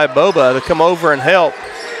job by Boba to come over and help.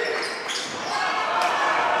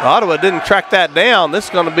 Ottawa didn't track that down. This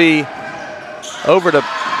is going to be over to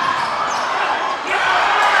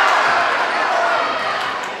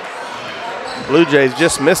Blue Jays.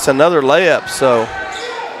 Just missed another layup, so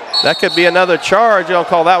that could be another charge. I'll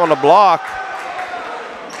call that one a block.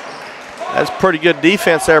 That's pretty good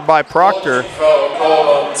defense there by Proctor. Foul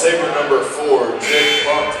called on Tabor number 4, Jake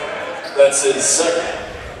Proctor. That's his second,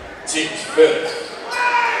 team's 5th.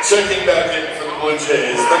 Checking back in for the Blue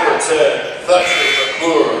Jays, number 10, Thatcher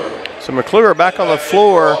McClure. So McClure back on the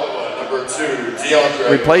floor, number 2,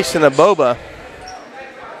 DeAndre. replacing a Boba.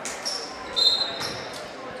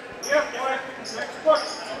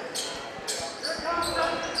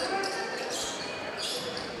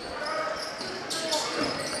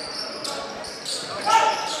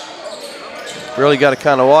 Really got to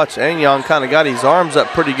kind of watch. Anyang kind of got his arms up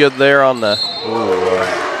pretty good there on the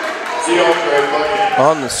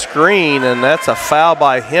screen, and that's a foul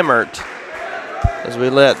by Hemmert as we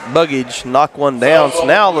let Buggage knock one down. So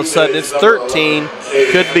now all of a sudden it's 13,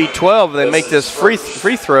 could be 12. They make this free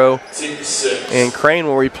throw, and Crane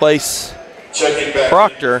will replace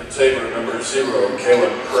Proctor.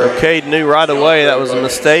 So Cade knew right away that was a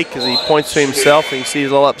mistake because he points to himself and you see he's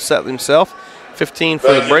a little upset with himself. 15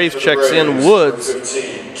 for the Braves checks in Woods.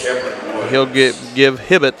 He'll give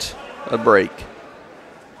Hibbett a break.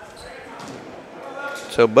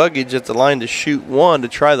 So Buggage at the line to shoot one to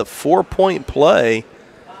try the 4-point play,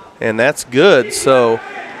 and that's good. So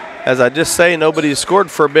as I just say, nobody scored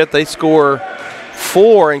for a bit. They score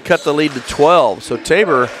 4 and cut the lead to 12. So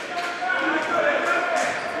Tabor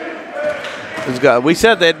has got, we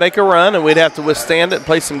said they'd make a run and we'd have to withstand it and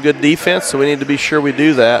play some good defense, so we need to be sure we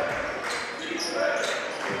do that.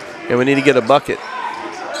 And we need to get a bucket.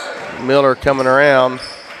 Miller coming around.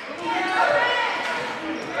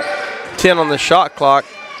 10 on the shot clock.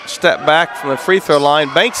 Step back from the free throw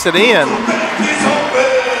line. Banks it in.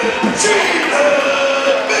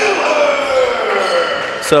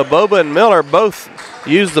 So Boba and Miller both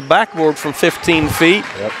use the backboard from 15 feet.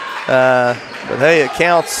 Yep. But hey, it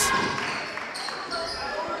counts.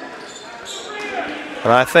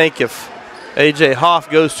 And I think if A.J. Hoff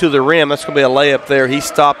goes to the rim, that's going to be a layup there. He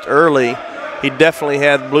stopped early. He definitely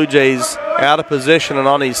had Blue Jays out of position and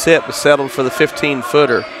on his hip, but settled for the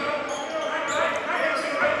 15-footer.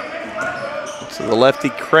 So the lefty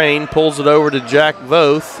Crane pulls it over to Jack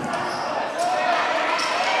Voth.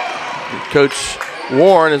 Coach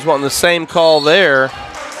Warren is wanting the same call there,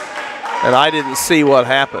 and I didn't see what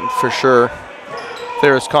happened for sure. If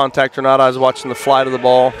there was contact or not, I was watching the flight of the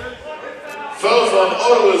ball. Fouls on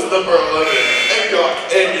Ottawa's number 11, Engok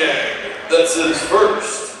Enyang. That's his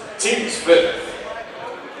first, team's 5th.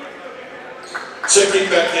 Checking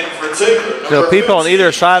back in for Tabor. So people on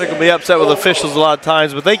either side are going to be upset with officials a lot of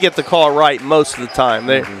times, but they get the call right most of the time.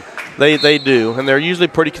 They do, and they're usually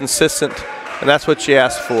pretty consistent, and that's what you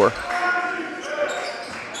ask for.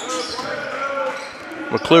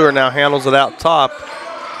 McClure now handles it out top.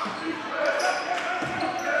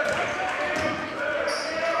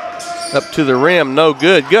 Up to the rim, no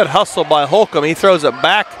good. Good hustle by Holcomb. He throws it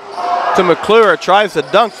back to McClure, tries to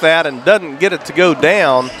dunk that and doesn't get it to go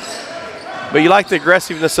down. But you like the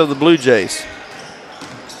aggressiveness of the Blue Jays.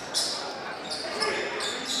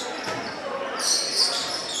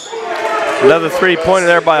 Another three-pointer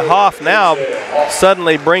there by Hoff now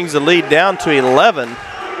suddenly brings the lead down to 11.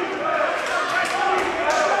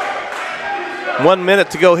 1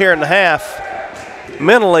 minute to go here in the half.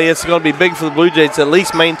 Mentally, it's going to be big for the Blue Jays to at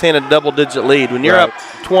least maintain a double-digit lead. When you're up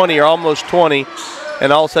 20 or almost 20,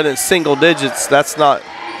 and all of a sudden it's single digits, that's not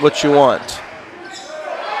what you want.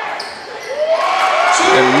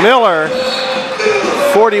 And Miller,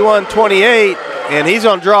 41-28, and he's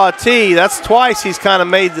going to draw a tee. That's twice he's kind of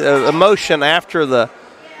made a motion after the.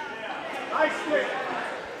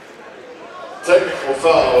 Technical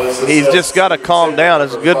foul is he's just got to calm down.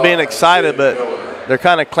 It's good being excited, but they're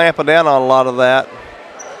kind of clamping down on a lot of that.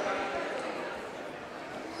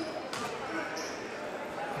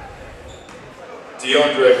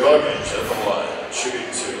 DeAndre Buggage at the line, shooting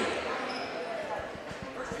 2.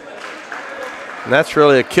 And that's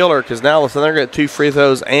really a killer because now they're going to get 2 free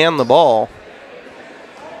throws and the ball.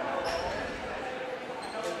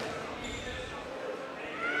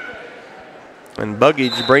 And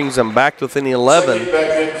Buggage brings them back within 11. Back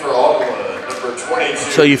in for Ottawa, number 22.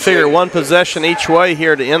 So you figure one possession each way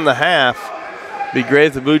here to end the half. Be great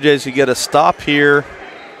if the Blue Jays could get a stop here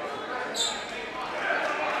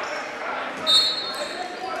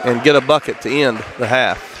and get a bucket to end the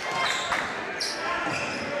half.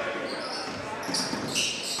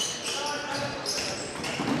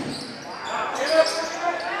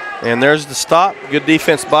 And there's the stop. Good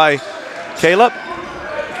defense by Caleb.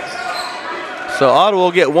 So Ottawa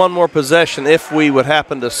will get one more possession if we would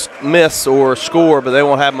happen to miss or score, but they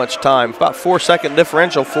won't have much time. About 4-second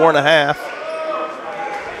differential,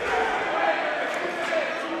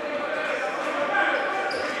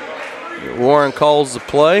 4.5. Warren calls the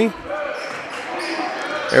play.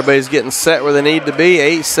 Everybody's getting set where they need to be,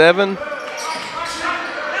 8-7.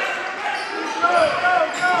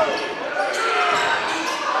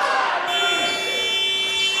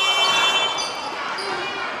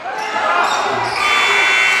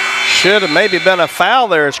 Should have maybe been a foul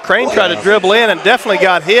there as Crane tried to dribble in and definitely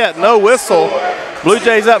got hit. No whistle. Blue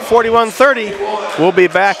Jays up 41-30. We'll be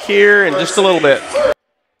back here in just a little bit.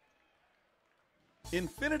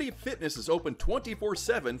 Infinity Fitness is open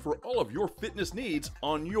 24/7 for all of your fitness needs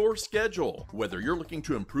on your schedule. Whether you're looking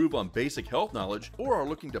to improve on basic health knowledge or are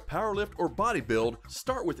looking to powerlift or bodybuild,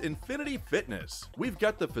 start with Infinity Fitness. We've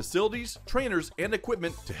got the facilities, trainers, and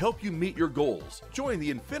equipment to help you meet your goals. Join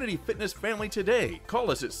the Infinity Fitness family today.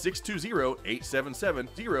 Call us at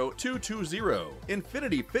 620-877-0220.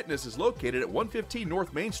 Infinity Fitness is located at 115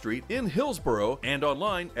 North Main Street in Hillsboro and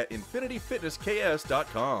online at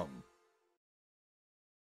infinityfitnessks.com.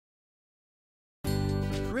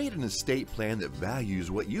 Create an estate plan that values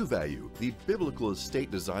what you value. The Biblical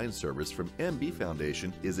Estate Design Service from MB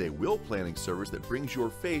Foundation is a will planning service that brings your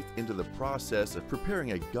faith into the process of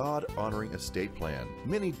preparing a God-honoring estate plan.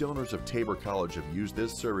 Many donors of Tabor College have used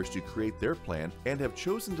this service to create their plan and have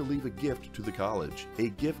chosen to leave a gift to the college,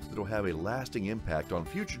 a gift that will have a lasting impact on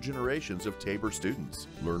future generations of Tabor students.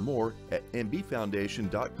 Learn more at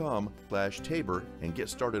mbfoundation.com/Tabor and get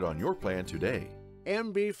started on your plan today.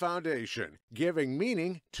 MB Foundation, giving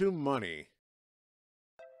meaning to money.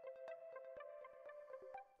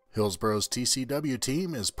 Hillsboro's TCW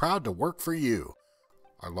team is proud to work for you.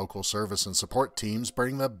 Our local service and support teams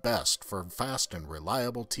bring the best for fast and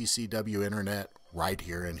reliable TCW internet right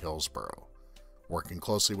here in Hillsboro. Working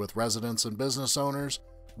closely with residents and business owners,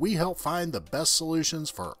 we help find the best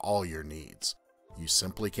solutions for all your needs. You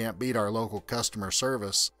simply can't beat our local customer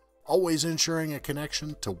service, always ensuring a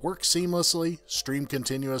connection to work seamlessly, stream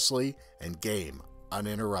continuously, and game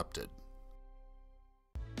uninterrupted.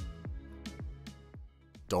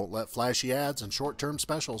 Don't let flashy ads and short-term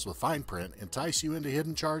specials with fine print entice you into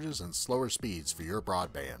hidden charges and slower speeds for your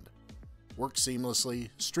broadband. Work seamlessly,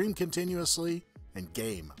 stream continuously, and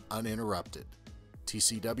game uninterrupted.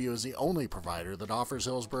 TCW is the only provider that offers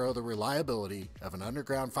Hillsboro the reliability of an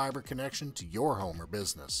underground fiber connection to your home or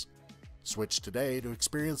business. Switch today to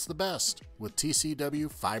experience the best with TCW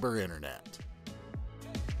Fiber Internet.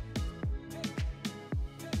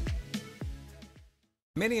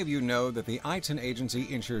 Many of you know that the Eitzen Agency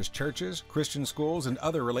insures churches, Christian schools, and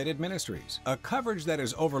other related ministries. A coverage that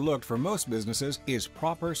is overlooked for most businesses is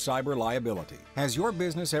proper cyber liability. Has your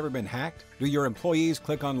business ever been hacked? Do your employees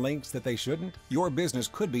click on links that they shouldn't? Your business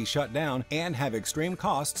could be shut down and have extreme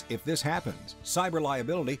costs if this happens. Cyber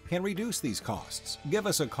liability can reduce these costs. Give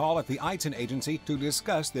us a call at the Eitzen Agency to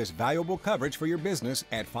discuss this valuable coverage for your business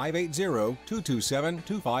at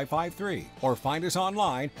 580-227-2553 or find us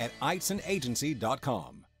online at eitzenagency.com.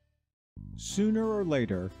 Sooner or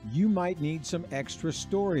later, you might need some extra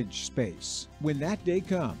storage space. When that day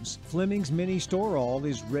comes, Fleming's Mini Store All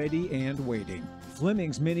is ready and waiting.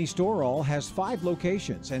 Fleming's Mini Store All has 5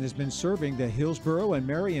 locations and has been serving the Hillsboro and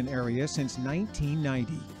Marion area since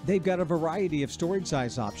 1990. They've got a variety of storage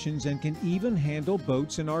size options and can even handle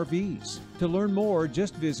boats and RVs. To learn more,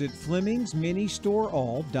 just visit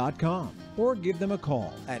FlemingsMiniStoreAll.com or give them a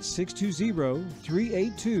call at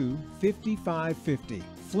 620-382-5550.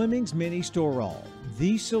 Fleming's Mini Store All,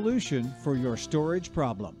 the solution for your storage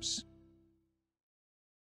problems.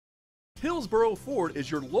 Hillsboro Ford is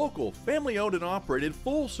your local, family-owned and operated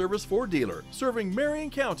full-service Ford dealer, serving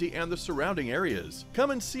Marion County and the surrounding areas.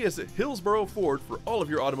 Come and see us at Hillsboro Ford for all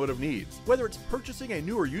of your automotive needs. Whether it's purchasing a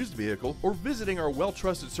new or used vehicle or visiting our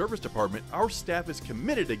well-trusted service department, our staff is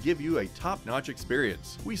committed to give you a top-notch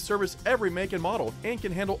experience. We service every make and model and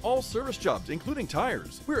can handle all service jobs, including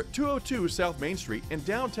tires. We're at 202 South Main Street in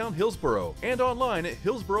downtown Hillsboro and online at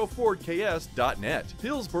hillsborofordks.net.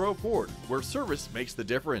 Hillsboro Ford, where service makes the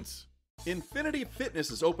difference. Infinity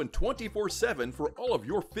Fitness is open 24/7 for all of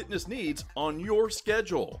your fitness needs on your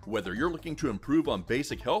schedule. Whether you're looking to improve on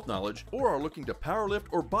basic health knowledge or are looking to powerlift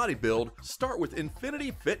or bodybuild, start with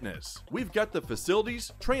Infinity Fitness. We've got the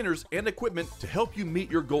facilities, trainers, and equipment to help you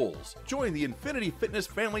meet your goals. Join the Infinity Fitness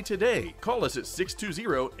family today. Call us at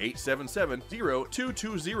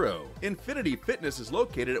 620-877-0220. Infinity Fitness is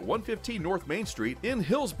located at 115 North Main Street in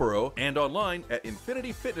Hillsboro and online at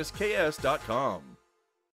infinityfitnessks.com.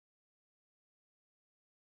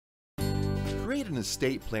 Create an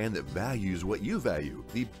estate plan that values what you value.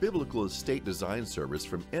 The Biblical Estate Design Service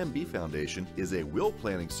from MB Foundation is a will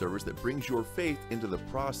planning service that brings your faith into the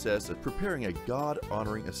process of preparing a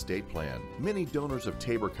God-honoring estate plan. Many donors of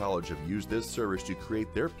Tabor College have used this service to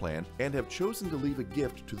create their plan and have chosen to leave a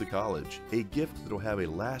gift to the college, a gift that will have a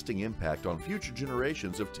lasting impact on future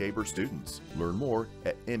generations of Tabor students. Learn more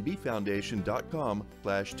at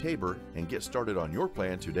mbfoundation.com/Tabor and get started on your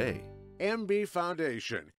plan today. MB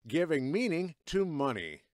Foundation, giving meaning to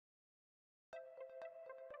money.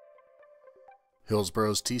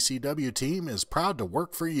 Hillsboro's TCW team is proud to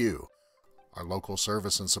work for you. Our local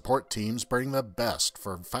service and support teams bring the best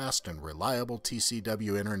for fast and reliable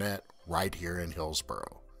TCW internet right here in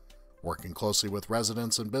Hillsboro. Working closely with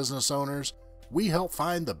residents and business owners, we help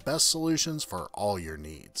find the best solutions for all your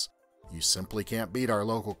needs. You simply can't beat our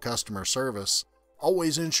local customer service,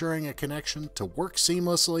 always ensuring a connection to work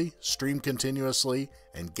seamlessly, stream continuously,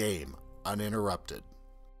 and game uninterrupted.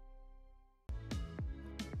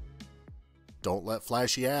 Don't let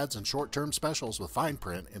flashy ads and short-term specials with fine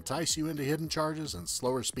print entice you into hidden charges and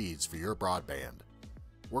slower speeds for your broadband.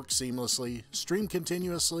 Work seamlessly, stream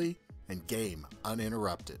continuously, and game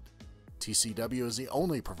uninterrupted. TCW is the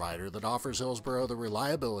only provider that offers Hillsboro the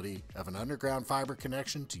reliability of an underground fiber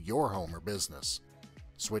connection to your home or business.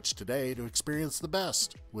 Switch today to experience the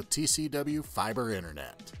best with TCW Fiber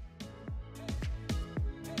Internet.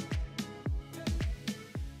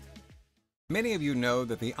 Many of you know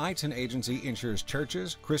that the Eitzen Agency insures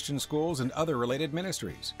churches, Christian schools, and other related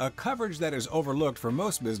ministries. A coverage that is overlooked for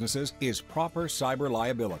most businesses is proper cyber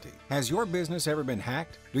liability. Has your business ever been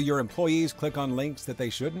hacked? Do your employees click on links that they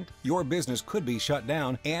shouldn't? Your business could be shut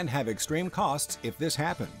down and have extreme costs if this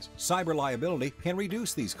happens. Cyber liability can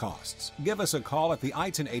reduce these costs. Give us a call at the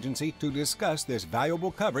Eitzen Agency to discuss this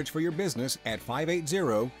valuable coverage for your business at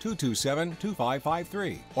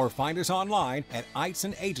 580-227-2553 or find us online at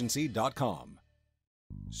eitzenagency.com.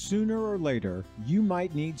 Sooner or later, you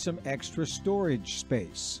might need some extra storage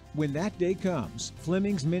space. When that day comes,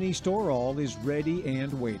 Fleming's Mini Store-All is ready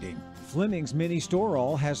and waiting. Fleming's Mini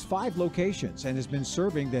Store-All has 5 locations and has been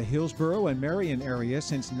serving the Hillsboro and Marion area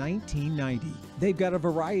since 1990. They've got a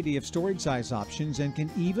variety of storage size options and can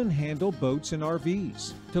even handle boats and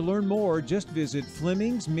RVs. To learn more, just visit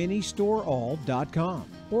FlemingsMiniStoreAll.com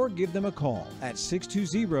or give them a call at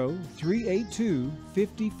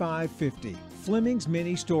 620-382-5550. Fleming's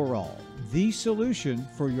Mini Store-All, the solution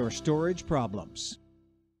for your storage problems.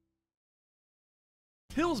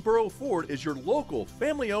 Hillsboro Ford is your local,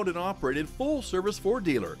 family-owned and operated full-service Ford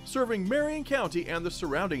dealer, serving Marion County and the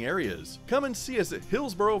surrounding areas. Come and see us at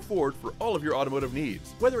Hillsboro Ford for all of your automotive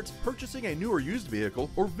needs. Whether it's purchasing a new or used vehicle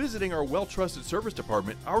or visiting our well-trusted service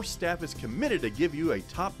department, our staff is committed to give you a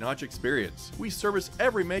top-notch experience. We service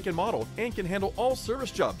every make and model and can handle all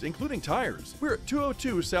service jobs, including tires. We're at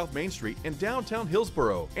 202 South Main Street in downtown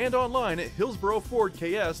Hillsboro and online at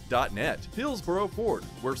hillsborofordks.net. Hillsboro Ford,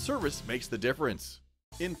 where service makes the difference.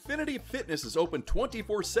 Infinity Fitness is open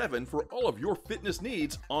 24/7 for all of your fitness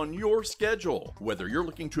needs on your schedule. Whether you're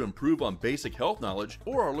looking to improve on basic health knowledge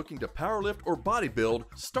or are looking to powerlift or bodybuild,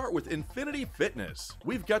 start with Infinity Fitness.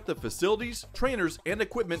 We've got the facilities, trainers, and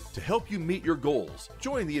equipment to help you meet your goals.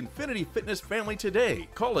 Join the Infinity Fitness family today.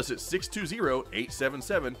 Call us at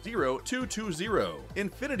 620-877-0220.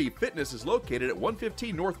 Infinity Fitness is located at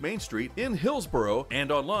 115 North Main Street in Hillsboro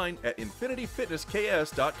and online at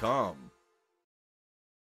infinityfitnessks.com.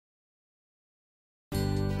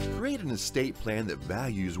 Create an estate plan that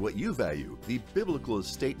values what you value. The Biblical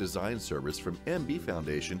Estate Design Service from MB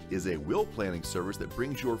Foundation is a will planning service that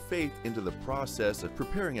brings your faith into the process of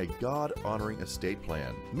preparing a God-honoring estate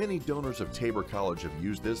plan. Many donors of Tabor College have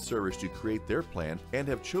used this service to create their plan and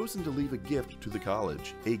have chosen to leave a gift to the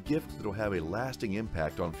college, a gift that will have a lasting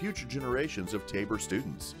impact on future generations of Tabor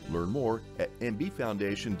students. Learn more at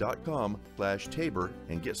mbfoundation.com/Tabor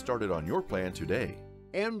and get started on your plan today.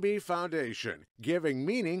 MB Foundation, giving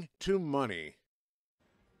meaning to money.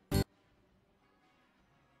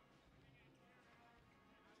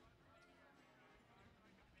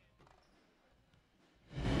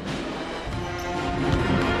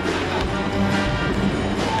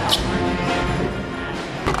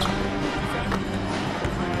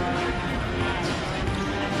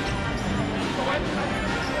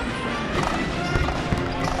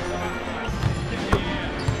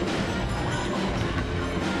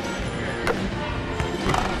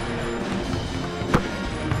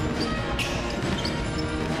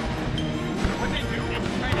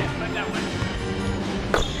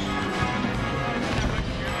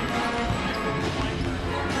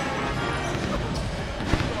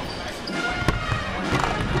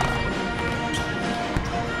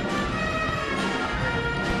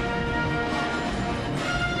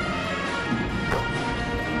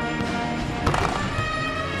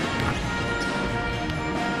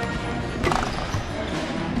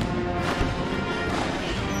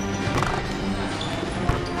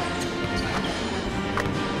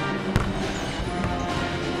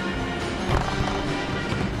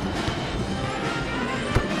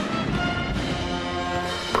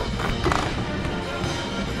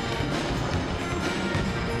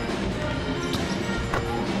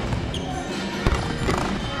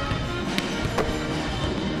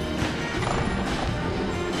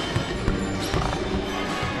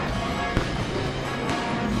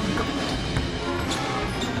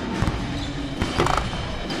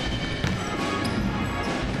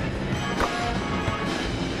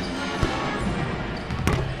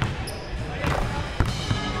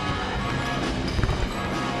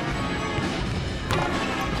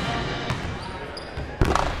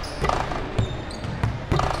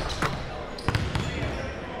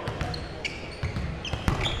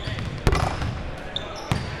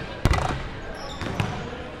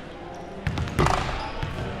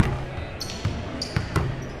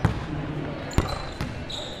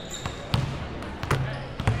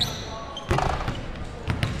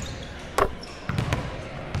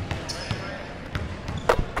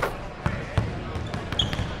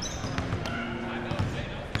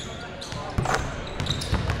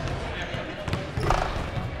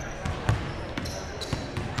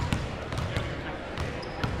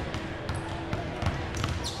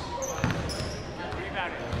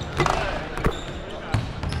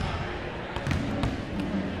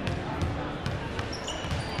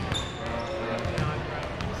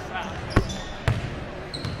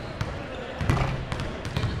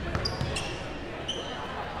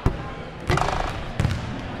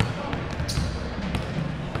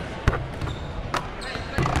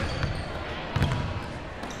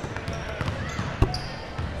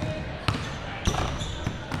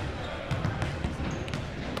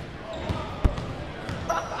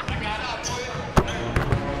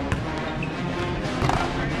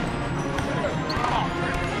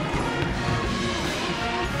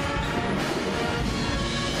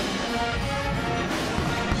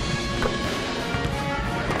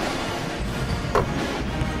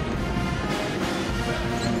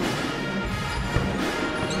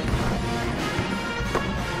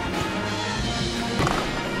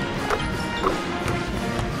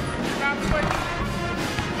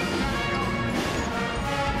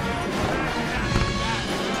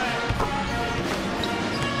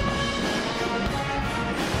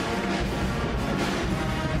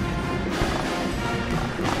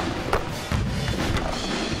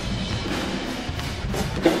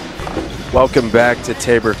 Welcome back to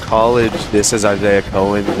Tabor College. This is Isaiah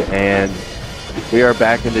Cohen, and we are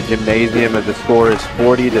back in the gymnasium as the score is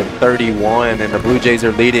 40-31, and the Blue Jays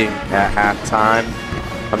are leading at halftime.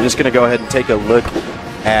 I'm just going to go ahead and take a look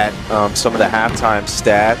at some of the halftime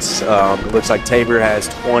stats. It looks like Tabor has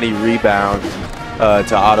 20 rebounds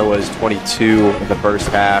to Ottawa's 22 in the first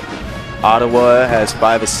half. Ottawa has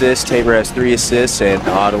 5 assists, Tabor has 3 assists, and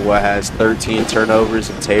Ottawa has 13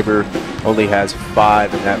 turnovers, and Tabor only has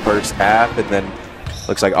 5 in that first half. And then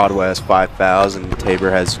looks like Ottawa has 5 fouls, and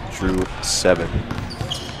Tabor has drew 7.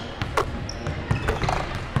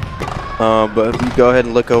 But if we go ahead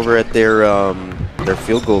and look over at their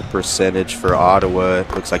field goal percentage for Ottawa,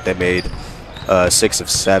 it looks like they made 6 of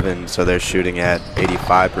 7, so they're shooting at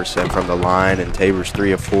 85% from the line, and Tabor's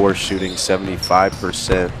 3 of 4, shooting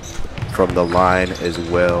 75% from the line as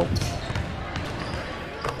well.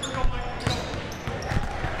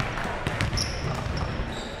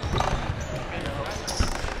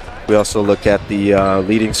 We also look at the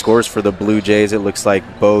leading scores for the Blue Jays. It looks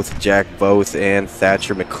like both Jack Voth and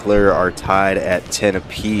Thatcher McClure are tied at 10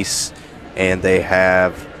 apiece, and they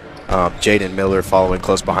have Jaden Miller following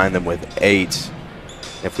close behind them with 8.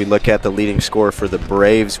 If we look at the leading scorer for the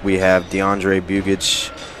Braves, we have DeAndre Bugich,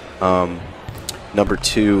 number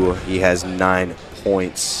 2. He has 9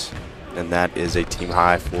 points, and that is a team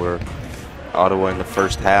high for Ottawa in the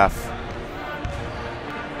first half.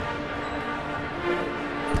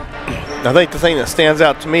 I think the thing that stands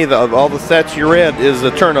out to me, of all the stats you read, is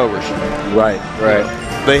the turnovers. Right.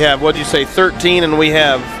 They have, what did you say, 13, and we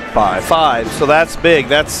have 5. So that's big.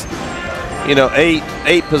 That's, you know, 8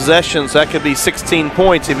 possessions. That could be 16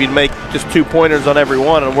 points if you'd make just 2 pointers on every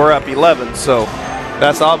one, and we're up 11. So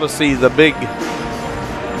that's obviously the big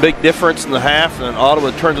difference in the half. And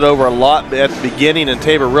Ottawa turned it over a lot at the beginning, and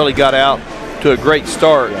Tabor really got out to a great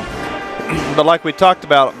start. Yeah. But like we talked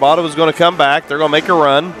about, Ottawa's going to come back. They're going to make a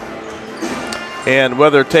run. And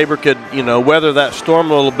whether Tabor could, you know, weather that storm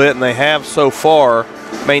a little bit, and they have so far,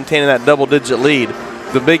 maintaining that double-digit lead.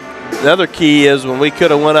 The other key is when we could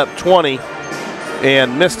have went up 20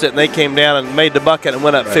 and missed it, and they came down and made the bucket and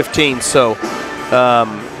went up 15. So,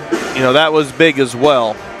 you know, that was big as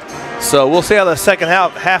well. So we'll see how the second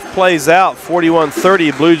half plays out.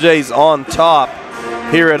 41-30, Blue Jays on top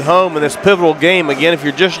here at home in this pivotal game. Again, if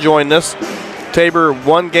you're just joining us, Tabor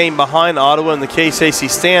 1 game behind Ottawa in the KCAC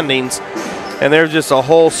standings. And there's just a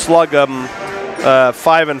whole slug of them,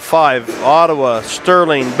 5 and 5. Ottawa,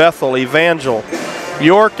 Sterling, Bethel, Evangel,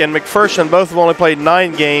 York, and McPherson both have only played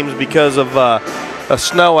 9 games because of a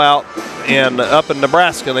snow out and up in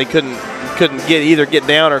Nebraska. They couldn't either get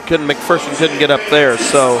down, or McPherson couldn't get up there.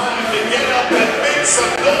 So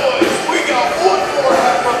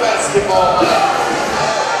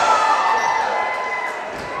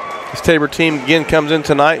this Tabor team again comes in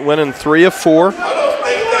tonight winning 3 of 4.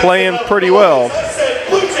 Playing pretty well.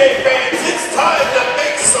 Blue Jay fans, it's time to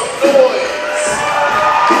make some noise.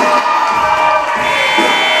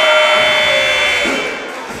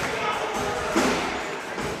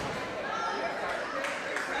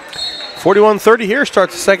 41-30 here,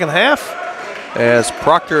 starts the second half as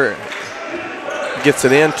Proctor gets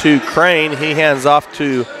it into Crane. He hands off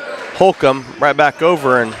to Holcomb, right back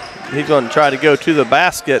over, and he's going to try to go to the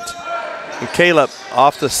basket. And Caleb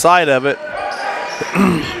off the side of it.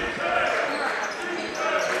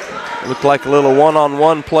 Looked like a little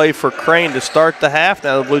one-on-one play for Crane to start the half.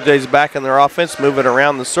 Now the Blue Jays back in their offense, moving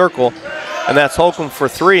around the circle. And that's Holcomb for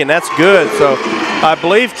 3, and that's good. So I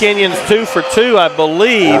believe Kenyon's 2 for 2, I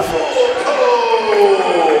believe.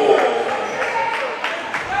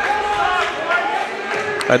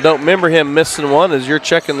 I don't remember him missing one as you're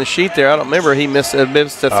checking the sheet there. I don't remember he missed a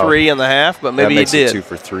 3 in the half, but maybe he did. 2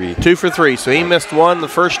 for 3. 2 for 3. So he missed 1 the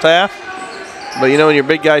first half. But you know, when your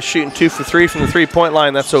big guy's shooting 2 for 3 from the 3-point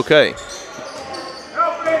line, that's okay.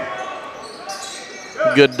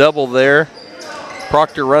 Good double there.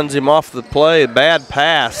 Proctor runs him off the play. Bad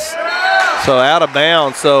pass. So out of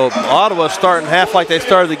bounds. So Ottawa starting half like they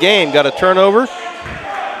started the game. Got a turnover.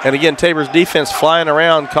 And again, Tabor's defense flying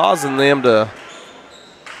around, causing them to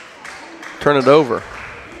turn it over.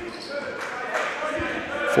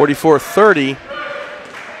 44-30.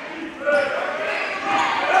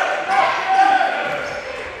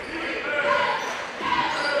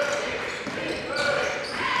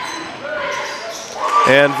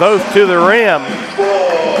 And Voth to the rim.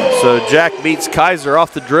 So Jack beats Kaiser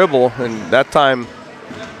off the dribble, and that time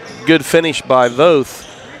good finish by Voth.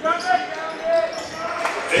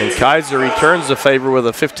 And Kaiser returns the favor with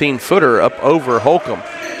a 15-footer up over Holcomb.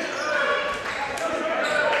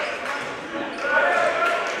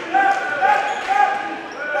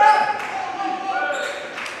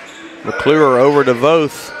 McClure over to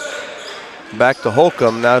Voth. Back to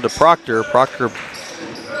Holcomb, now to Proctor. Proctor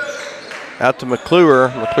out to McClure.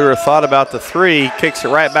 McClure thought about the 3, kicks it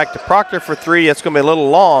right back to Proctor for 3. It's going to be a little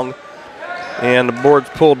long, and the board's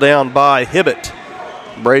pulled down by Hibbett.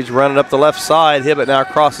 Braves running up the left side. Hibbett now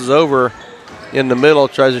crosses over in the middle,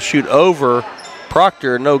 tries to shoot over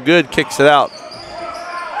Proctor. No good, kicks it out.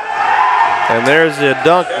 And there's the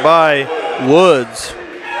dunk by Woods.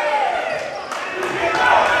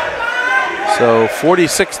 So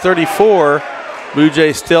 46-34, Blue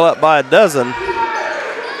Jays still up by a dozen.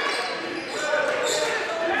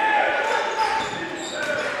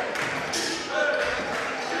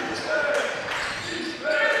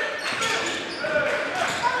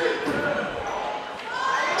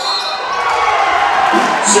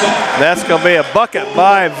 That's going to be a bucket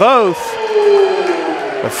by Voth.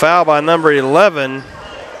 A foul by number 11.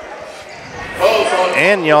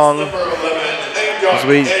 Anyang. As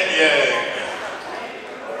we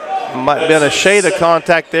might have been a shade of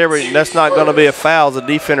contact there, but that's not going to be a foul. The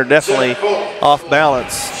defender definitely off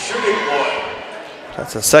balance.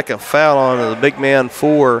 That's a second foul on the big man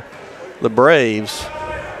for the Braves.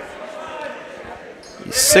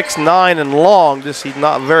 He's 6'9" and long, just he's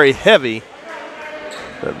not very heavy,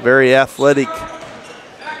 but very athletic.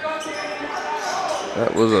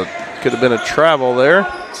 That was could have been a travel there.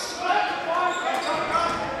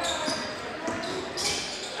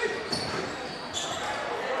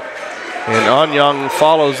 And Anyang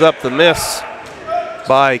follows up the miss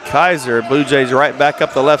by Kaiser. Blue Jays right back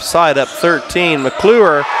up the left side, up 13.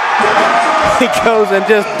 McClure, he goes and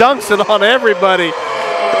just dunks it on everybody.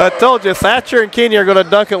 I told you, Thatcher and Kenya are going to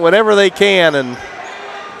dunk it whenever they can, and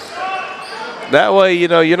that way, you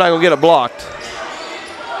know, you're not going to get it blocked.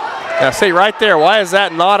 Now, see right there, why is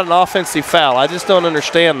that not an offensive foul? I just don't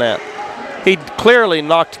understand that. He clearly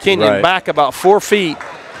knocked Kenyon back about 4 feet.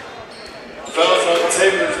 Fouls on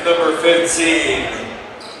Tabor's number 15,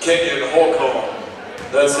 Kenyon Holcomb.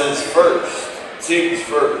 That's his first, team's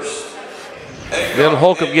first. Then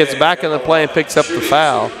Holcomb gets back in the play and picks up the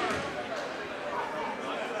foul.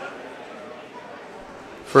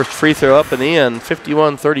 First free throw up and in,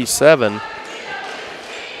 51-37.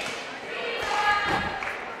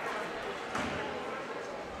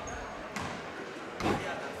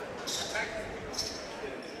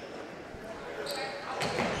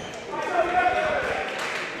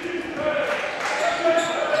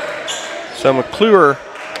 So McClure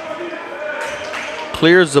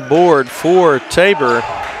clears the board for Tabor.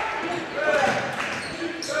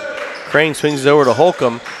 Crane swings it over to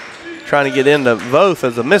Holcomb, trying to get into Voth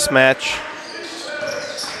as a mismatch.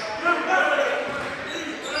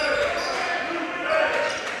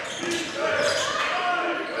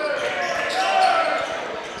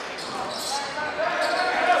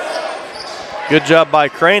 Good job by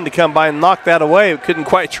Crane to come by and knock that away. Couldn't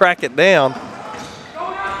quite track it down.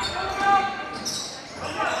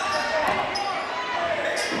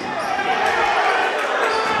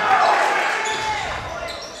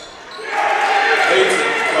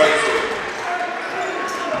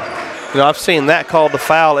 You know, I've seen that called a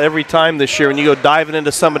foul every time this year when you go diving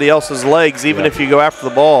into somebody else's legs, even if you go after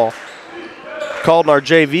the ball. Called in our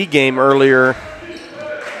JV game earlier.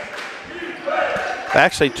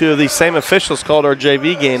 Actually, two of these same officials called our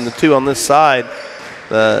JV game, the two on this side.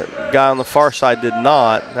 The guy on the far side did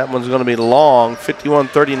not. That one's going to be long,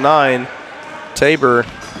 51-39. Tabor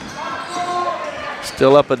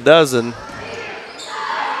still up a dozen.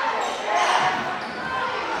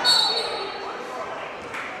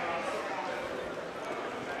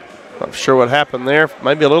 Not sure what happened there.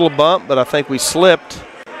 Maybe a little bump, but I think we slipped.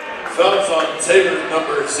 Fouls on Tabor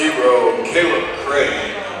number 0, Caleb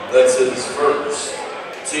Crane. That's his first,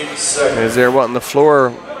 team's second. Is there wanting the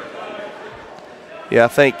floor? Yeah, I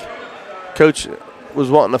think Coach was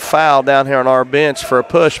wanting a foul down here on our bench for a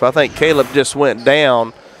push, but I think Caleb just went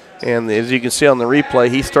down. And as you can see on the replay,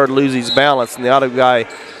 he started to lose his balance, and the other guy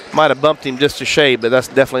might have bumped him just a shade, but that's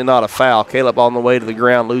definitely not a foul. Caleb on the way to the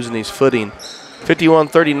ground, losing his footing.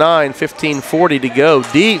 51-39, 15:40 to go.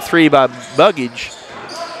 Deep three by Buggage.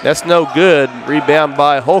 That's no good. Rebound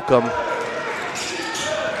by Holcomb.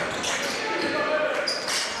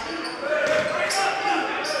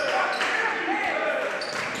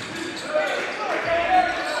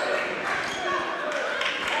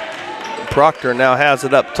 Proctor now has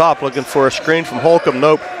it up top, looking for a screen from Holcomb.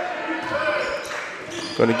 Nope.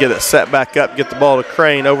 Going to get it set back up, get the ball to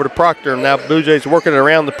Crane, over to Proctor. Now Blue Jays working it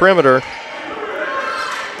around the perimeter.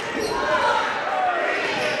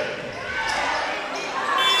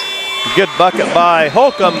 Good bucket by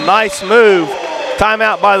Holcomb. Nice move.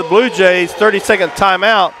 Timeout by the Blue Jays. 30-second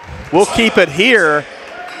timeout. We'll keep it here.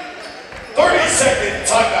 30-second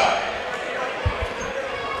timeout.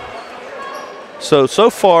 So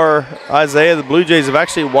far, Isaiah, the Blue Jays have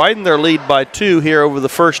actually widened their lead by 2 here over the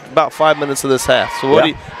first about 5 minutes of this half. So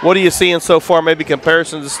what are you seeing so far? Maybe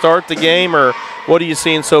comparison to start the game, or what are you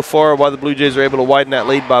seeing so far why the Blue Jays are able to widen that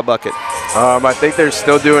lead by a bucket? I think they're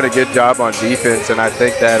still doing a good job on defense, and I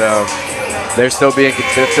think that they're still being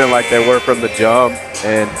consistent like they were from the jump,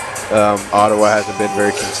 and Ottawa hasn't been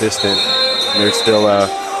very consistent. They're still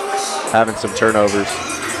having some turnovers.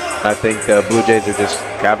 I think the Blue Jays are just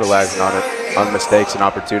capitalizing on it, on mistakes and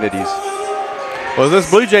opportunities. Well,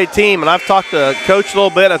 this Blue Jay team, and I've talked to Coach a little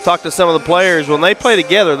bit, I've talked to some of the players, when they play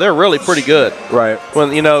together, they're really pretty good. Right.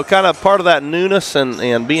 When, you know, kind of part of that newness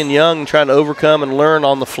and being young and trying to overcome and learn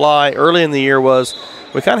on the fly early in the year was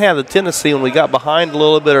we kind of had the tendency when we got behind a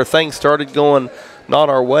little bit or things started going not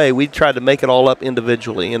our way, we tried to make it all up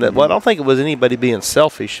individually. And well, I don't think it was anybody being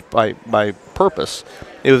selfish by purpose.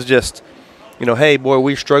 It was just, you know, hey, boy,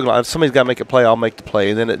 we're struggling. If somebody's got to make a play, I'll make the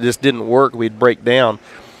play. And then it just didn't work. We'd break down.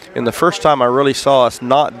 And the first time I really saw us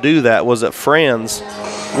not do that was at Friends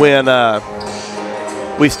when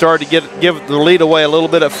we started to give the lead away a little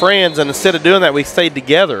bit at Friends. And instead of doing that, we stayed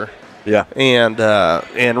together. Yeah.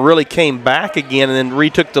 And really came back again and then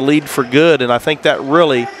retook the lead for good. And I think that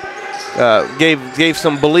really gave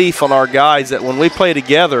some belief on our guys that when we play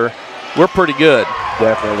together, we're pretty good.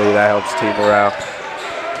 Definitely, that helps team morale.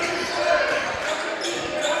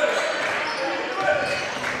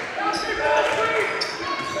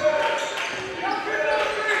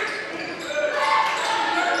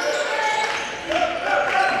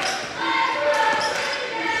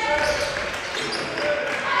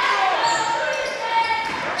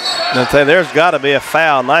 And there's got to be a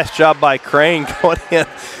foul. Nice job by Crane going in.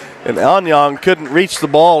 And Anyang couldn't reach the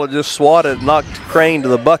ball and just swatted, knocked Crane to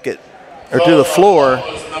the bucket or to the floor.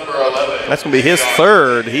 That's going to be his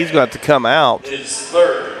third. He's got to come out.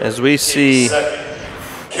 As we see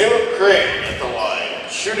Caleb Crane at the line,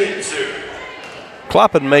 shooting 2.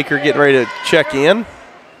 Kloppenmaker getting ready to check in,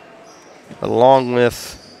 along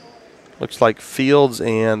with, looks like Fields,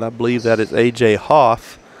 and I believe that is A.J.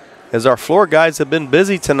 Hoff. As our floor guys have been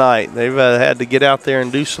busy tonight. They've had to get out there and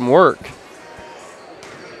do some work.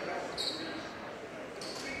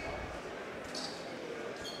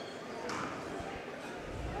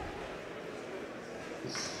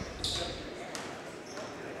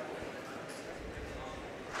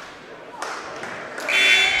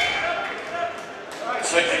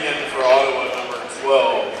 Checking in for Ottawa, number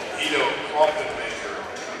 12, Edo Kloppenmaker,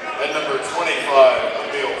 and number 25,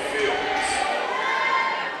 Emil Fields.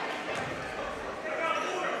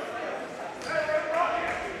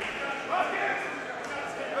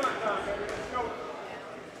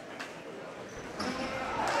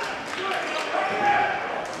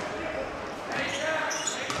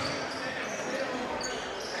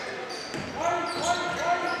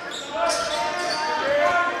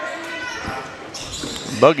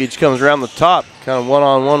 Buggage comes around the top, kind of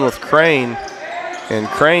one-on-one with Crane. And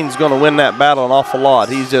Crane's going to win that battle an awful lot.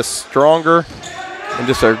 He's just stronger and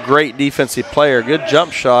just a great defensive player. Good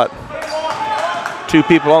jump shot. 2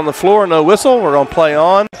 people on the floor, no whistle. We're going to play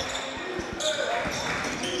on.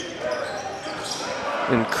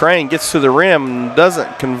 And Crane gets to the rim and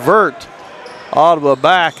doesn't convert. Ottawa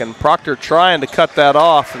back, and Proctor trying to cut that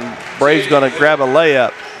off, and Braves going to grab a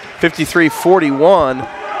layup.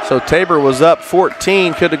 53-41. So Tabor was up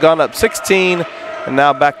 14, could have gone up 16, and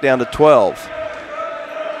now back down to 12.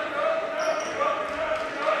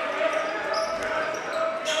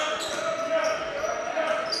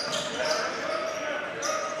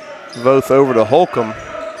 Both over to Holcomb.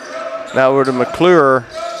 Now over to McClure.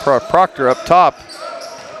 Proctor up top.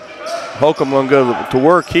 Holcomb going to go to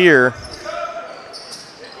work here.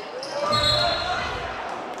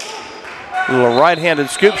 A little right-handed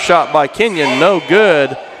scoop shot by Kenyon, no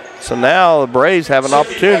good. So now the Braves have an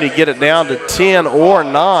opportunity to get it down to 10 or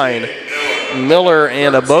 9. Miller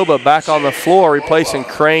and Aboba back on the floor, replacing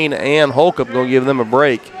Crane and Holcomb. Going to give them a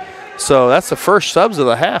break. So that's the first subs of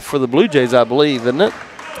the half for the Blue Jays, I believe, isn't it?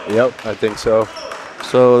 Yep, I think so.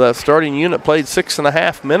 So that starting unit played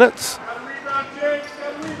 6.5 minutes.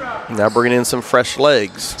 Now bringing in some fresh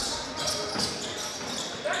legs.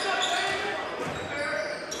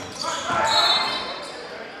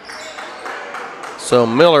 So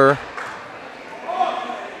Miller,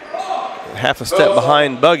 half a step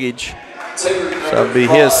behind Buggage. So that'll be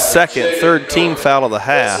his third team foul of the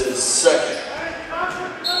half.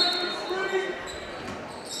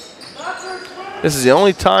 This is the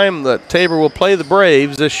only time that Tabor will play the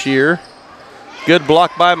Braves this year. Good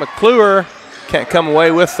block by McClure. Can't come away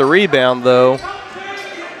with the rebound, though.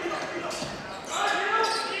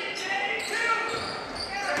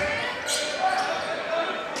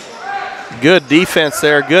 Good defense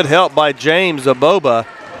there. Good help by James Aboba.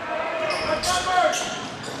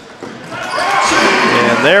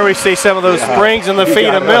 And there we see some of those springs in the feet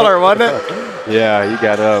of Miller, wasn't it? Yeah, he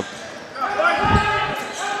got up.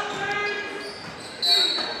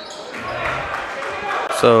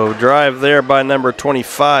 So drive there by number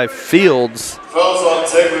 25, Fields. Fouls on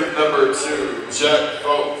Tabor number 2, Jack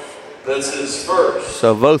Voth. That's his first.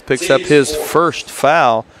 So Voth picks up his first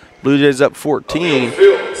foul. Blue Jays up 14.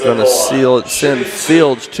 Going to send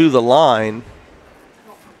Fields to the line.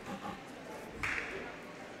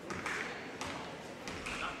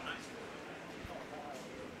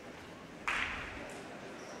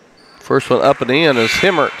 First one up and in is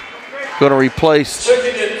Himmert. Going to replace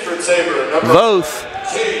Tabor, number both.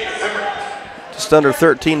 Kate Hemmer. Just under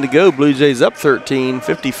 13 to go. Blue Jays up 13,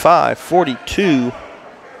 55-42.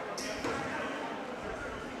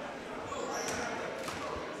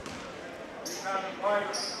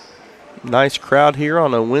 Nice crowd here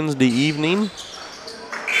on a Wednesday evening.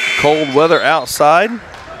 Cold weather outside.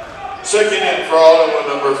 Checking in for Ottawa,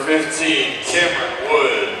 number 15, Cameron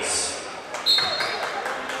Woods.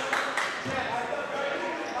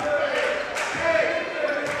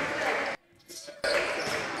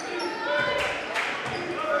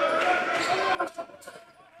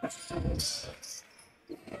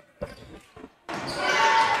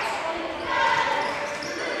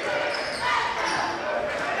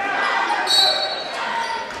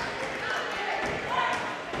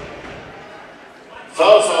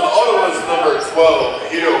 Fouls on Ottawa's number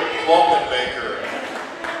 12, Hito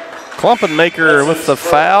Klumpenmaker with the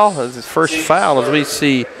foul. That's his first foul as we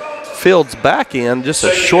see Fields back in. Just a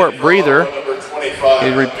short breather. He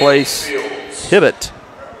replaced Hibbett.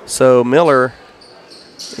 So Miller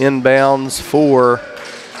inbounds for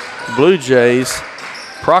Blue Jays.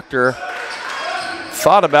 Proctor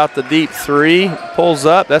thought about the deep three. Pulls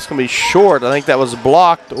up. That's going to be short. I think that was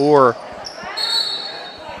blocked, or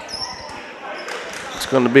it's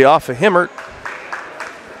going to be off of Himmert.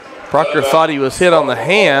 Proctor thought he was hit on the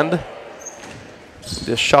hand.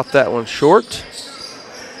 Just shot that one short.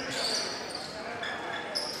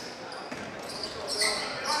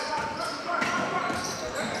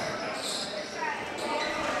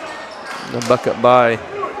 The bucket by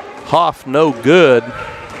Hoff, no good.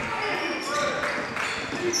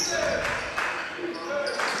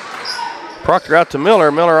 Proctor out to Miller.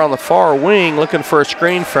 Miller on the far wing looking for a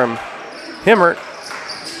screen from Himmert.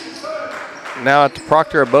 Now at the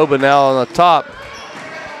Proctor, Boba now on the top.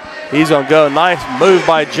 He's going to go. Nice move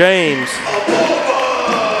by James.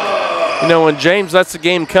 You know, when James lets the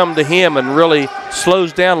game come to him and really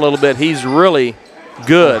slows down a little bit, he's really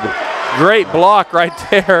good. Great block right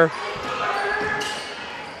there.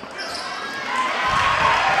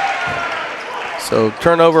 So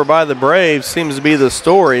turnover by the Braves seems to be the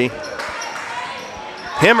story.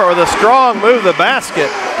 Himmert with a strong move to the basket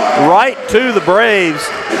right to the Braves,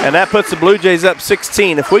 and that puts the Blue Jays up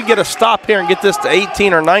 16. If we get a stop here and get this to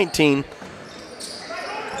 18 or 19,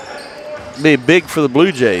 it'd be big for the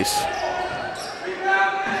Blue Jays.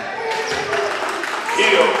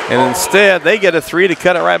 And instead, they get a three to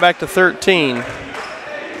cut it right back to 13.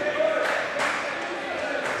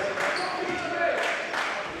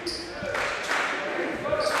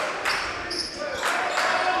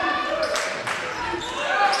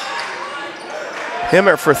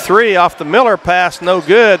 Himmert for three off the Miller pass, no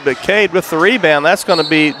good, but Cade with the rebound. That's going to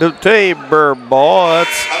be the Tabor ball.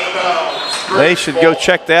 They should go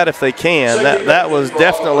check that if they can. That was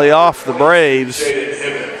definitely off the Braves.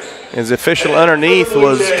 His official underneath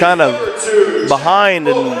was kind of behind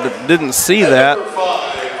and didn't see that.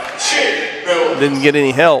 Didn't get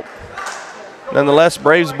any help. Nonetheless,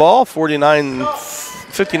 Braves ball,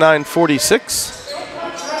 59-46.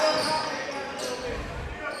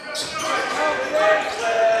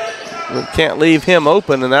 We can't leave him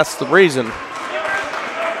open, and that's the reason.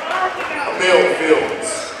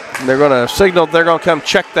 They're going to signal they're going to come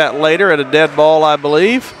check that later at a dead ball, I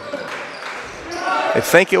believe. They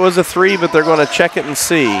think it was a three, but they're going to check it and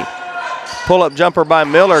see. Pull-up jumper by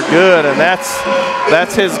Miller, good, and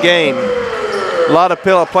that's his game. A lot of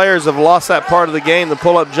players have lost that part of the game, the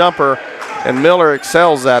pull-up jumper, and Miller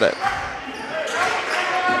excels at it.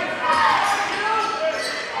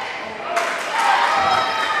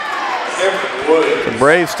 The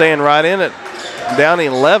Braves staying right in it, down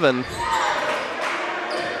 11.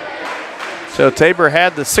 So Tabor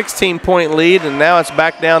had the 16-point lead, and now it's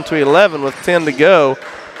back down to 11 with 10 to go.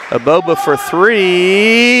 Aboba for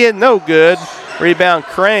three, and no good. Rebound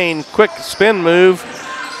Crane, quick spin move.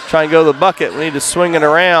 Try and go to the bucket. We need to swing it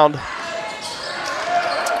around.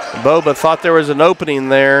 Aboba thought there was an opening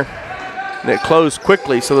there, and it closed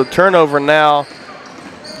quickly. So the turnover now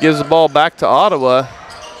gives the ball back to Ottawa.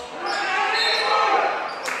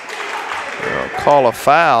 Call a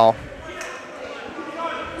foul.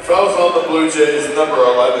 Fouls on the Blue Jays, number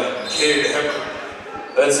 11, Cade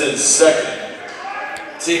Hemmer. That's his second.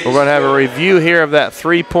 We're going to have a review here of that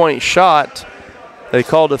three-point shot. They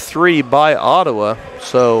called a three by Ottawa.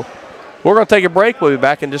 So we're going to take a break. We'll be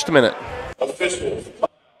back in just a minute. Official.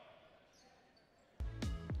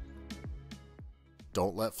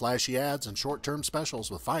 Don't let flashy ads and short-term specials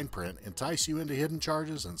with fine print entice you into hidden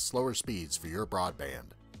charges and slower speeds for your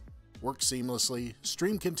broadband. Work seamlessly,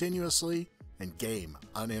 stream continuously, and game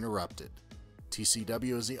uninterrupted.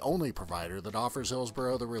 TCW is the only provider that offers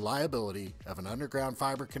Hillsboro the reliability of an underground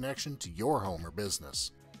fiber connection to your home or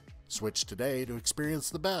business. Switch today to experience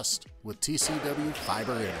the best with TCW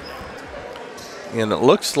Fiber Internet. And it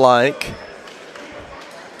looks like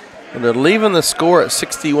they're leaving the score at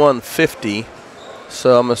 61-50.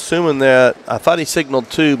 So I'm assuming that, I thought he signaled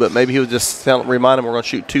 2, but maybe he was just remind him we're going to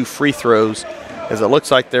shoot 2 free throws, as it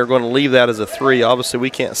looks like they're going to leave that as a 3. Obviously, we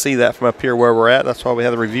can't see that from up here where we're at. That's why we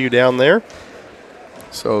have the review down there.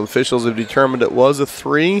 So officials have determined it was a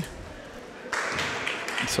 3.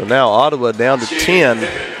 So now Ottawa down to 10.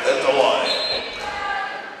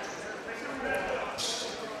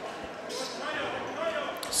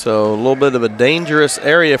 So a little bit of a dangerous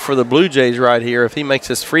area for the Blue Jays right here. If he makes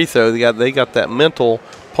his free throw, they got that mental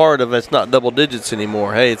part of it's not double digits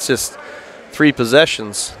anymore. Hey, it's just 3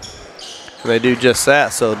 possessions. And they do just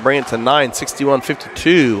that. So bring it to 9,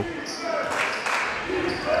 61-52.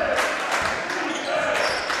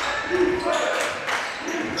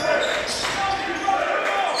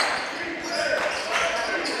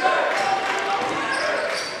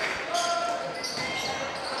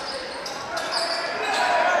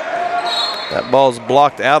 That ball's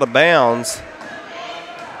blocked out of bounds.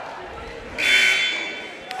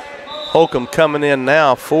 Holcomb coming in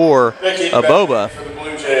now for Aboba. For the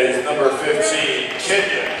Blue Jays, number 15,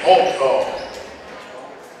 Kenyon Holcomb.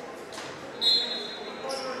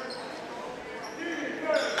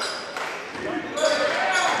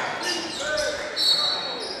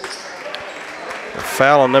 A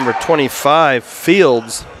foul on number 25,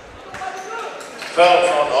 Fields. Fouls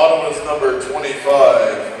on Ottawa's number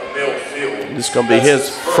 25. This is going to be his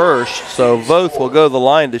first, so Voth will go to the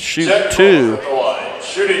line to shoot 2.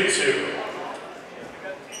 Shooting 2.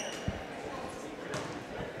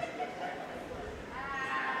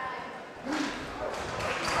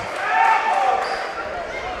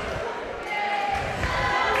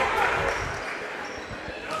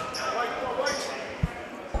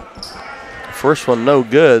 First one no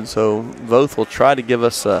good, so Voth will try to give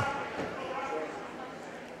us a.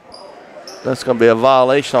 That's going to be a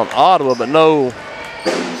violation on Ottawa, but no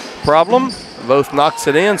problem. Voth knocks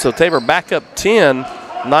it in, so Tabor back up 10.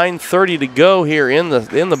 9:30 to go here in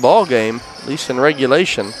the ball game, at least in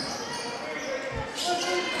regulation.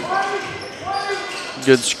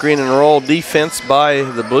 Good screen and roll defense by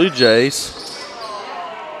the Blue Jays.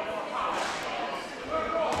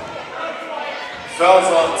 Fouls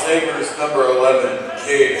on Tabor's number 11,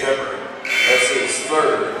 Cade Hemmer. That's his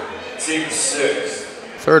 3rd, team 6.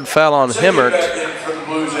 Third foul on Hemmert. Back in for the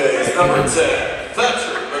Blue Jays, number 10,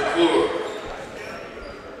 Thatcher McClure.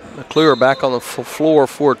 McClure back on the floor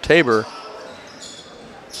for Tabor.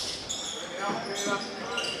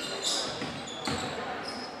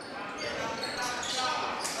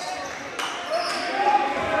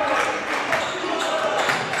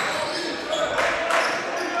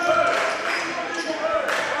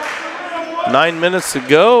 Nine minutes to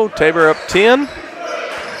go. Tabor up 10.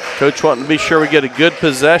 Coach wanting to be sure we get a good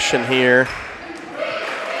possession here.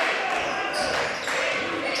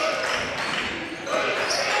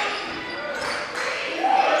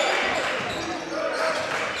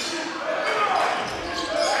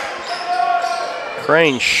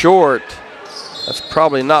 Crane short. That's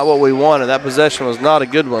probably not what we wanted. That possession was not a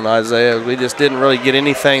good one, Isaiah. We just didn't really get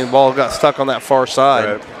anything. The ball got stuck on that far side.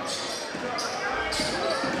 Right.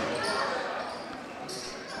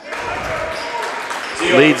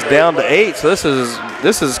 Leads down to 8, so this is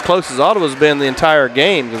as close as Ottawa's been the entire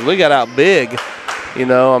game because we got out big. You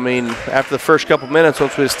know, I mean, after the first couple minutes,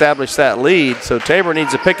 once we established that lead, so Tabor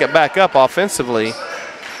needs to pick it back up offensively.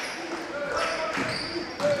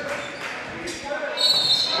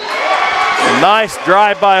 A nice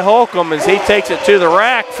drive by Holcomb as he takes it to the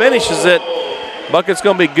rack, finishes it. Bucket's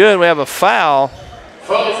going to be good. We have a foul.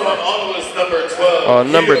 Foul from Ottawa's number 12.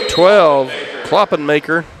 On number 12,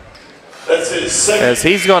 Kloppenmaker. That's his 2nd. As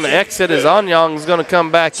he's going to exit, as Anyang's going to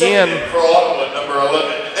come back in. For Ottawa, number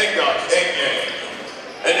 11, Engok Enyang.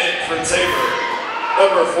 And in for Tabor,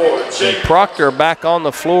 number 4, Jake Proctor back on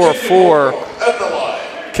the floor for at the line.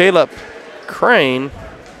 Caleb Crane.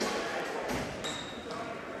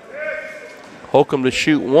 Holcomb to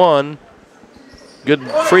shoot 1. Good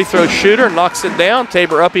free throw shooter, knocks it down.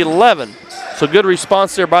 Tabor up 11. So good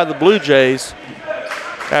response there by the Blue Jays.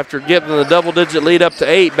 After giving the double-digit lead up to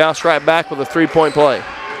 8, bounced right back with a 3-point play.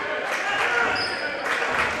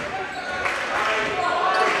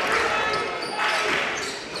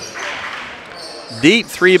 Deep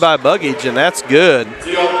 3 by Buggage, and that's good.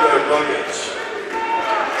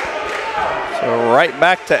 So right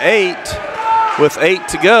back to 8 with 8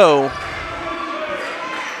 to go.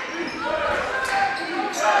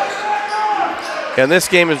 And this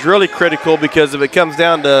game is really critical because if it comes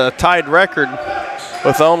down to a tied record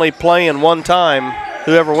with only playing one time,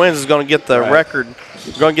 whoever wins is going to get the record,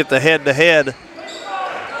 going to get the head-to-head.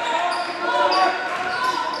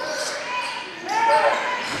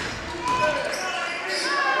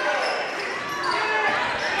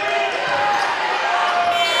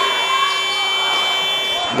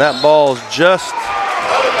 That ball is just,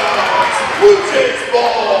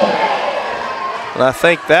 and I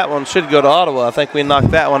think that one should go to Ottawa. I think we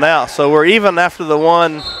knocked that one out. So we're even after the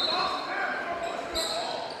one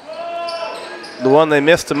they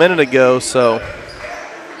missed a minute ago. So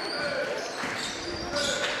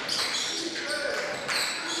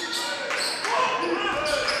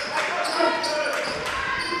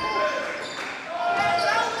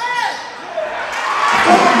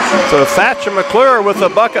Thatcher McClure with a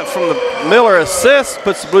bucket from the Miller assist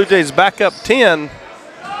puts the Blue Jays back up 10.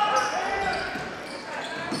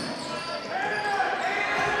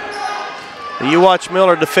 You watch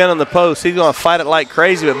Miller defend in the post. He's going to fight it like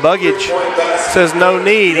crazy, but Buggage says no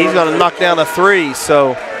need. He's going to knock down a three. So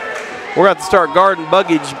we're going to have to start guarding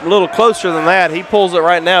Buggage a little closer than that. He pulls it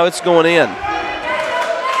right now. It's going in.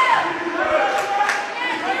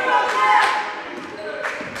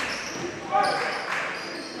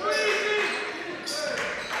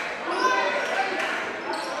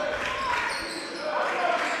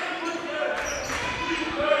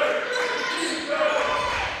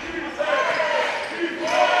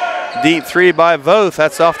 Deep three by Voth.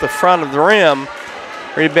 That's off the front of the rim.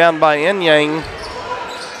 Rebound by Enyang.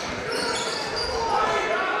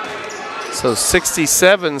 So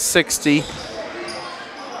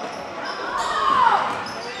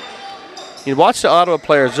 67-60. You watch the Ottawa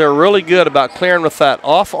players. They're really good about clearing with that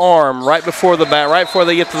off arm right before the right before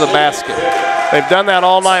they get to the basket. They've done that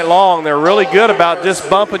all night long. They're really good about just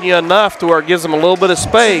bumping you enough to where it gives them a little bit of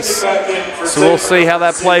space. So we'll see how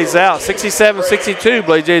that plays out. 67-62,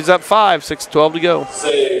 Blue Jays up 5, 6:12 to go.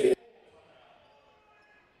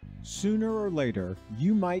 Sooner or later,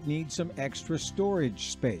 you might need some extra storage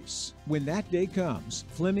space. When that day comes,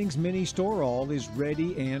 Fleming's Mini Store All is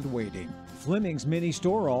ready and waiting. Fleming's Mini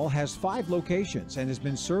Store All has 5 locations and has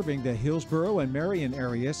been serving the Hillsboro and Marion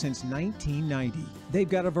area since 1990. They've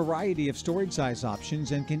got a variety of storage size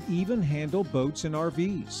options and can even handle boats and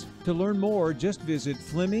RVs. To learn more, just visit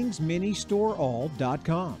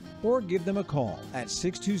FlemingsMiniStoreAll.com or give them a call at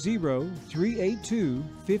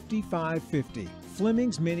 620-382-5550.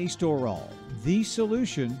 Fleming's Mini Store All, the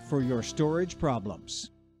solution for your storage problems.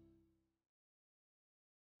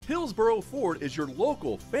 Hillsboro Ford is your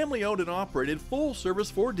local, family-owned and operated full-service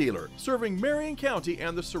Ford dealer, serving Marion County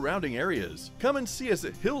and the surrounding areas. Come and see us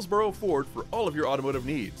at Hillsboro Ford for all of your automotive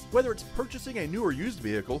needs. Whether it's purchasing a new or used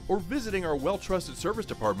vehicle or visiting our well-trusted service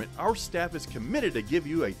department, our staff is committed to give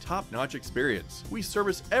you a top-notch experience. We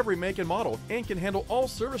service every make and model and can handle all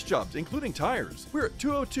service jobs, including tires. We're at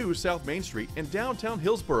 202 South Main Street in downtown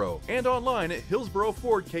Hillsboro and online at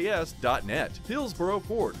hillsborofordks.net. Hillsboro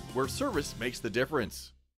Ford, where service makes the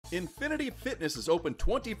difference. Infinity Fitness is open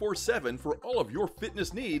 24/7 for all of your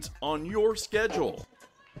fitness needs on your schedule.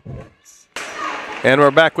 And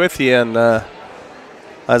we're back with you. And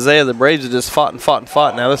Isaiah, the Braves have just fought and fought and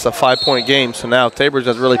fought. Now this is a 5-point game, so now Tabor's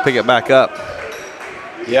has really pick it back up.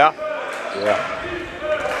 Yeah.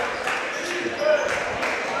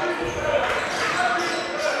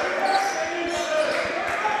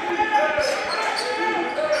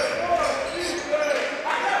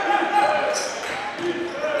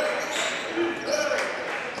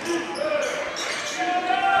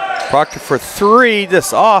 Proctor for 3,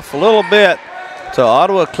 just off a little bit. So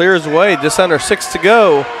Ottawa clears away, just under 6 to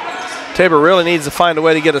go. Tabor really needs to find a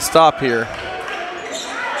way to get a stop here.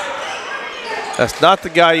 That's not the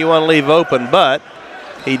guy you want to leave open, but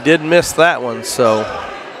he did miss that one. So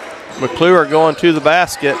McClure going to the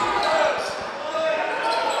basket.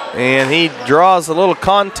 And he draws a little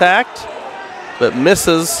contact, but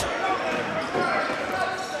misses.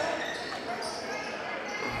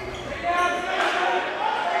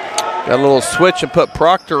 Got a little switch and put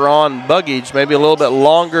Proctor on Buggage, maybe a little bit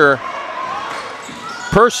longer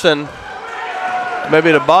person,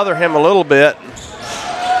 maybe to bother him a little bit.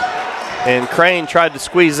 And Crane tried to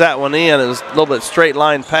squeeze that one in. It was a little bit straight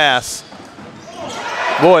line pass.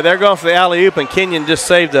 Boy, they're going for the alley-oop, and Kenyon just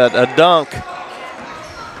saved a dunk.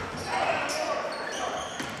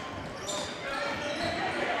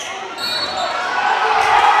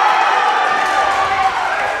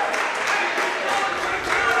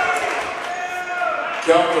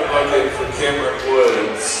 Count the bucket for Cameron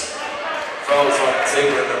Woods. Fouls on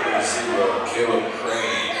Tabor number 0, Caleb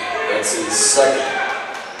Crane. That's his second.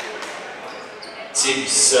 Team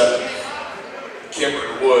 7.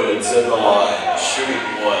 Cameron Woods at the line, shooting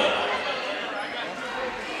 1.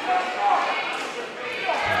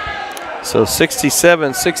 So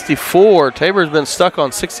 67-64. Tabor's been stuck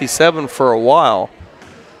on 67 for a while.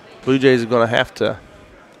 Blue Jays are going to have to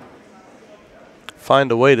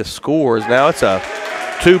find a way to score. Now it's a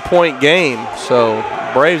 2-point game. So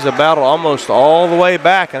Braves will battle almost all the way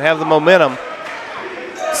back and have the momentum.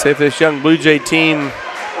 See if this young Blue Jay team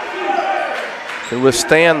can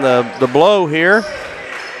withstand the blow here.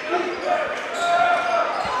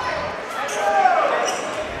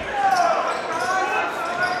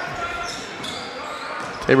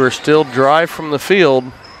 Tabor still dry from the field.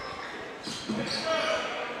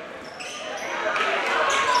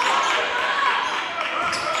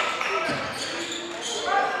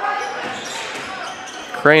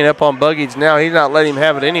 Crane up on Buggies now. He's not letting him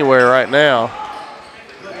have it anywhere right now.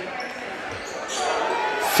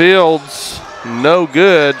 Fields, no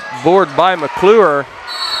good. Board by McClure.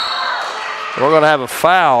 We're going to have a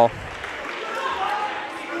foul.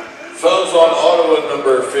 Fouls on Ottawa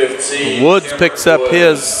number 15. Woods Cameron picks up Woods.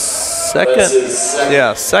 his second. That's his second.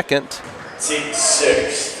 Yeah, second. Team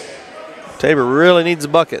 6. Tabor really needs a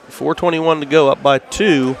bucket. 4:21 to go, up by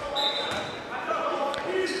 2.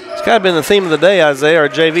 It's kind of been the theme of the day, Isaiah. Our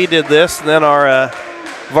JV did this, and then our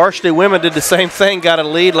varsity women did the same thing, got a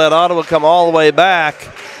lead, let Ottawa come all the way back.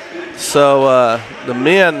 So the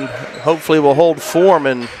men hopefully will hold form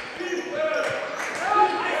and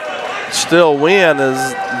still win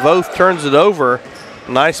as Voth turns it over.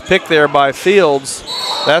 Nice pick there by Fields.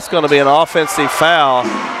 That's going to be an offensive foul.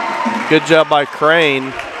 Good job by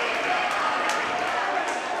Crane.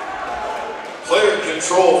 Player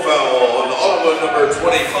control foul on Ottawa number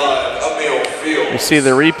 25, Emil Fields. You see the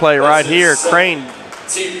replay right here. Crane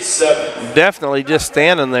Team 7. definitely just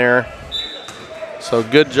standing there. So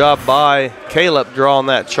good job by Caleb drawing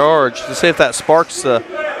that charge. Let's see if that sparks the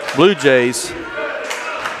Blue Jays.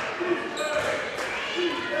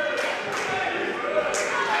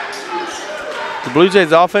 The Blue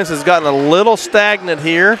Jays offense has gotten a little stagnant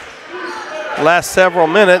here last several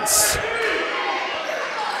minutes.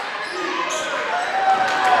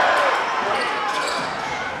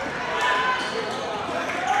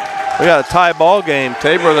 We got a tie ball game.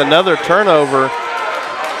 Tabor with another turnover.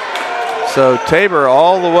 So Tabor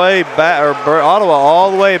all the way back, or Ottawa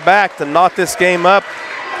all the way back to knot this game up.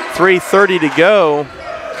 3:30 to go.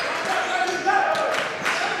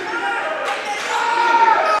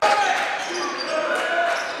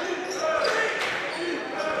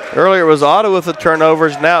 Earlier it was Ottawa with the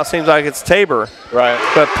turnovers. Now it seems like it's Tabor. Right.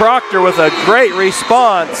 But Proctor with a great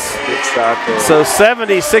response. Good stop there. So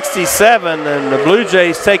 70-67, and the Blue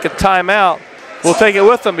Jays take a timeout. We'll take it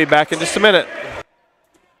with them. Be back in just a minute.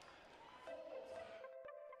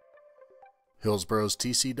 Hillsboro's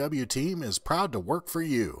TCW team is proud to work for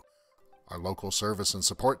you. Our local service and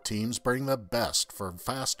support teams bring the best for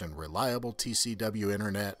fast and reliable TCW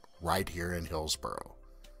internet right here in Hillsboro.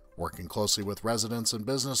 Working closely with residents and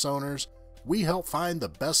business owners, we help find the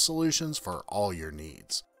best solutions for all your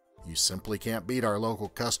needs. You simply can't beat our local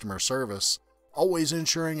customer service, always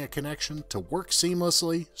ensuring a connection to work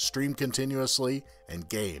seamlessly, stream continuously, and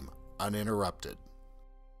game uninterrupted.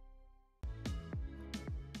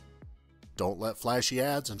 Don't let flashy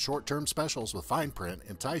ads and short-term specials with fine print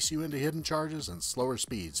entice you into hidden charges and slower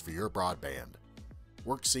speeds for your broadband.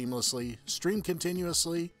 Work seamlessly, stream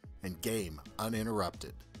continuously, and game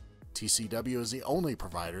uninterrupted. TCW is the only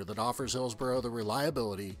provider that offers Hillsboro the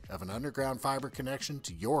reliability of an underground fiber connection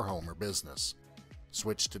to your home or business.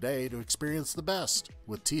 Switch today to experience the best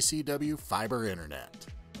with TCW Fiber Internet.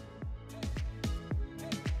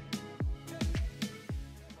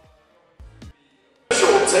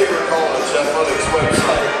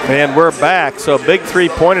 And we're back. So a big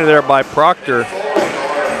three-pointer there by Proctor.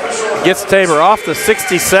 Gets Tabor off the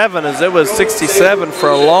 67, as it was 67 for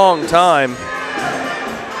a long time.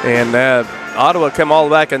 And Ottawa come all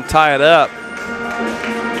the way back and tie it up.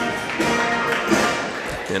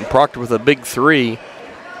 And Proctor with a big three.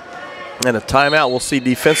 And a timeout. We'll see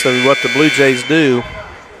defensively what the Blue Jays do.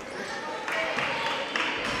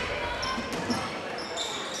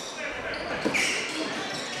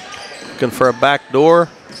 Looking for a back door.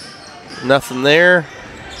 Nothing there.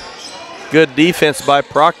 Good defense by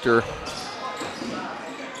Proctor.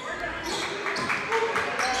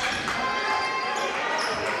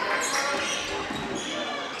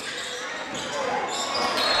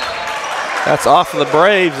 That's off of the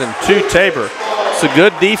Braves and to Tabor. It's a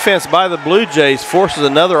good defense by the Blue Jays. Forces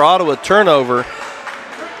another Ottawa turnover.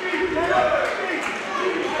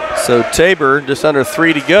 So Tabor, just under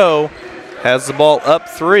 3 to go, has the ball up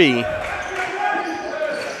 3.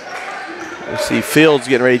 We see Fields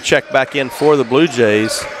getting ready to check back in for the Blue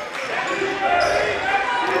Jays.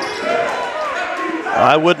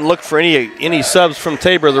 I wouldn't look for any subs from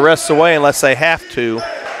Tabor the rest of the way unless they have to.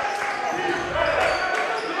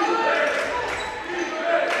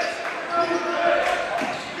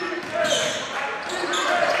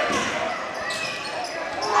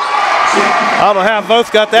 I don't know how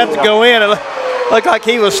both got that to go in. It looked like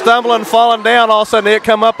he was stumbling, falling down. All of a sudden it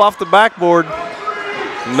come up off the backboard.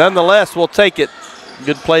 Nonetheless, we'll take it.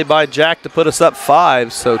 Good play by Jack to put us up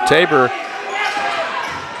 5. So Tabor.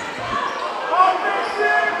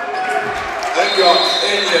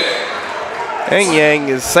 Yang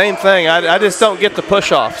is the same thing. I just don't get the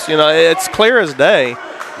push-offs. You know, it's clear as day.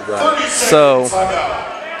 So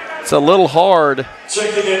it's a little hard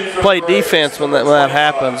to play defense when that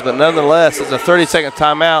happens. But nonetheless, it's a 30-second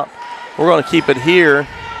timeout. We're going to keep it here.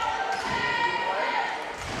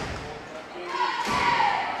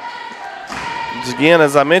 Again,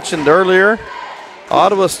 as I mentioned earlier,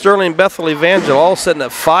 Ottawa, Sterling, Bethel, Evangel all sitting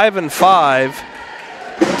at 5-5,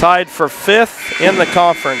 tied for 5th in the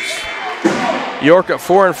conference. York at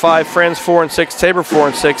 4-5, Friends 4-6, Tabor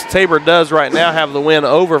 4-6. Tabor does right now have the win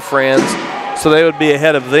over Friends, so they would be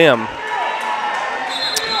ahead of them.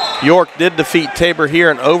 York did defeat Tabor here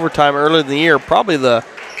in overtime earlier in the year. Probably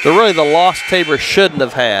really the loss Tabor shouldn't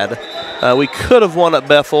have had. We could have won at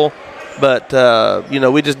Bethel, but you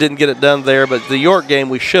know, we just didn't get it done there. But the York game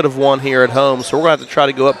we should have won here at home, so we're going to have to try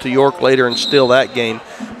to go up to York later and steal that game.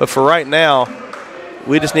 But for right now,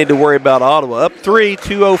 we just need to worry about Ottawa. Up 3,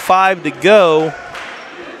 2:05 to go.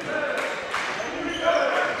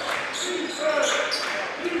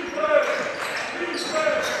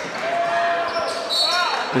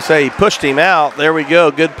 We say he pushed him out. There we go.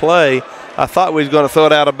 Good play. I thought we was going to throw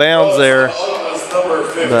it out of bounds there. Number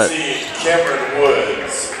 15, but Cameron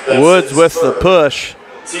Woods. Woods with the push.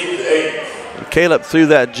 Caleb threw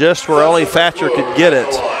that just where only Thatcher could get it.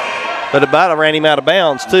 But about ran him out of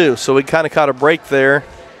bounds too. So we kind of caught a break there.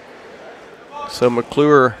 So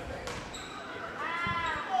McClure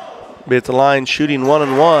be at the line shooting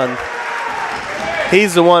 1-1.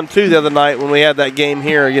 He's the one too the other night when we had that game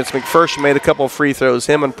here against McPherson, made a couple of free throws.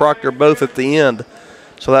 Him and Proctor both at the end.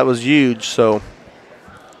 So that was huge. So,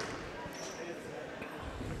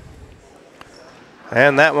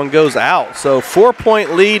 and that one goes out. So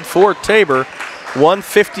 4-point lead for Tabor,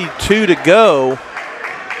 1:52 to go.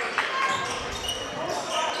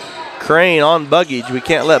 Crane on Buggage. We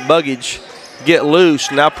can't let Buggage get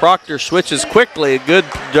loose. Now Proctor switches quickly. A good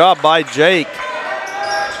job by Jake.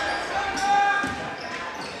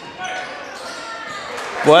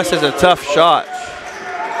 Well, this is a tough shot.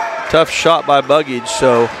 Tough shot by Buggage.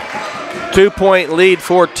 So 2-point lead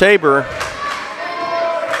for Tabor.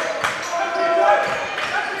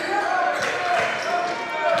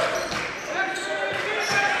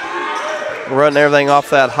 Running everything off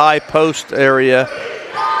that high post area.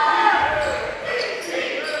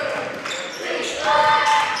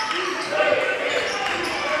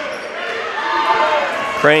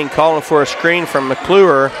 Crane calling for a screen from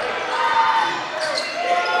McClure.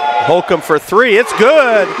 Holcomb for 3, it's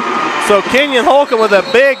good. So Kenyon Holcomb with a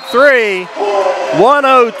big 3,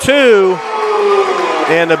 102.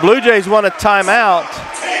 And the Blue Jays want a timeout.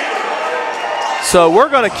 So we're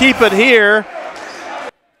going to keep it here.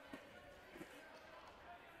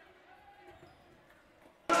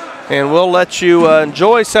 And we'll let you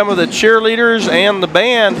enjoy some of the cheerleaders and the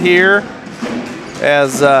band here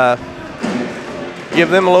as give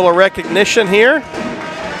them a little recognition here.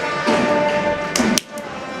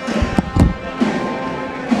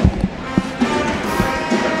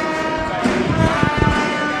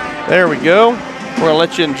 There we go. We're going to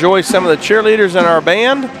let you enjoy some of the cheerleaders and our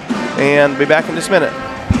band and be back in just a minute.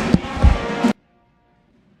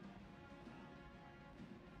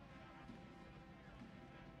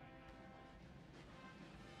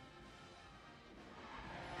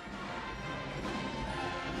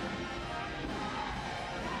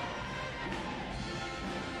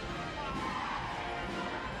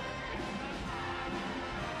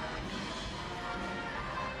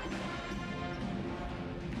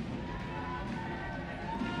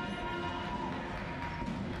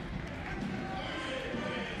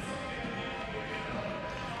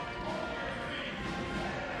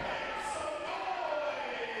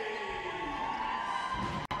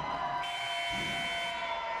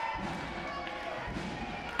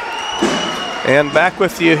 And back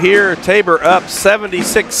with you here, Tabor up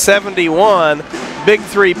 76-71. Big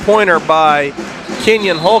three-pointer by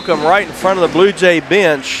Kenyon Holcomb right in front of the Blue Jay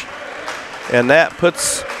bench. And that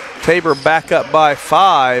puts Tabor back up by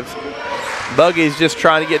 5. Buggy's just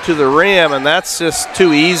trying to get to the rim, and that's just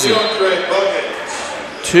too easy.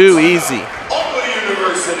 Too easy.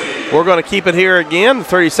 We're going to keep it here again,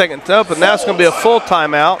 30-second up, and now it's going to be a full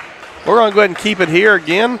timeout. We're going to go ahead and keep it here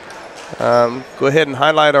again. Go ahead and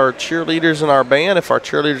highlight our cheerleaders and our band if our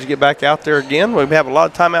cheerleaders get back out there again. We have a lot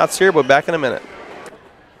of timeouts here, but back in a minute.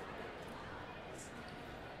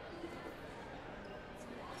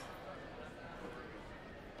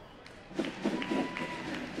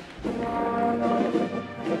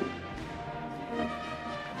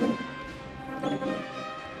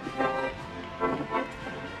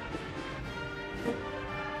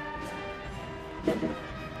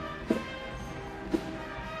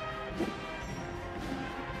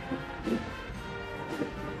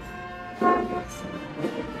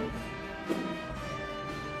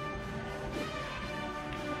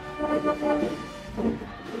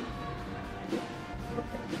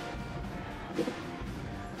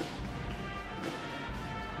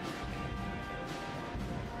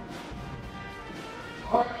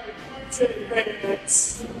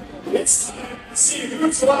 It's time to see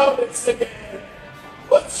who's loudest again.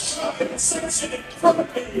 Let's try the section in front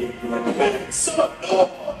of me. Make some noise.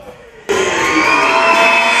 The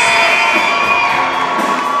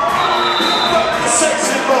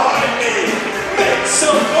section behind me. Make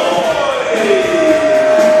some noise.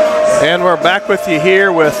 And we're back with you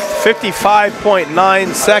here with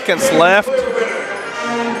 55.9 seconds left.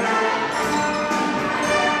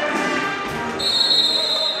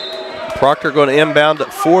 Proctor going to inbound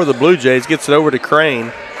it for the Blue Jays, gets it over to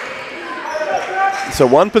Crane. It's a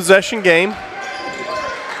one-possession game.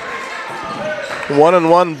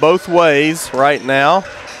 1-1 both ways right now.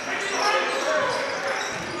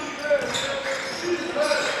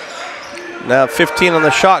 Now 15 on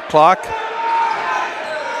the shot clock.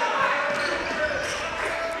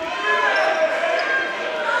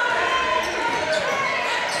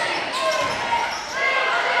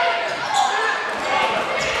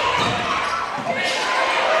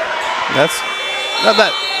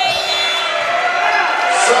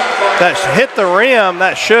 That hit the rim.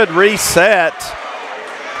 That should reset.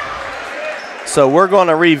 So we're going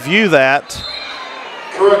to review that.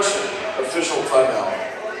 Correction, official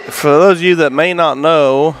timeout. For those of you that may not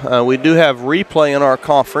know, we do have replay in our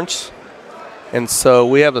conference. And so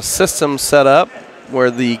we have a system set up where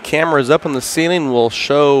the cameras up in the ceiling will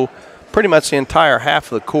show pretty much the entire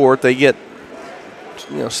half of the court. They get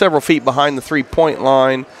several feet behind the three-point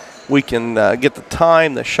line. We can get the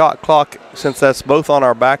time, the shot clock, since that's both on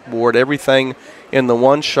our backboard, everything in the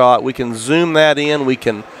one shot. We can zoom that in. We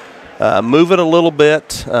can move it a little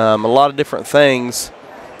bit, a lot of different things.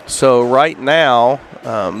 So right now,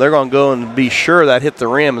 they're going to go and be sure that hit the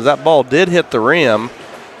rim. As that ball did hit the rim,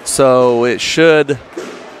 so it should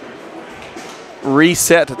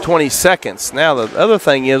reset to 20 seconds. Now, the other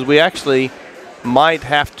thing is we actually might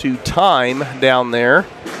have to time down there.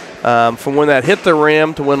 From when that hit the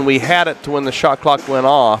rim to when we had it to when the shot clock went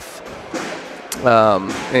off,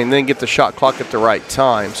 and then get the shot clock at the right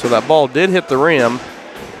time. So that ball did hit the rim.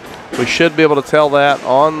 We should be able to tell that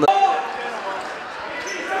on the,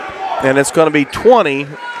 and it's going to be 20.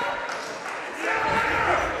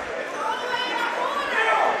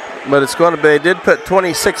 But it's going to be, they did put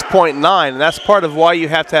 26.9, and that's part of why you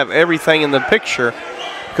have to have everything in the picture,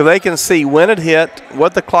 because they can see when it hit,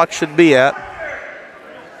 what the clock should be at.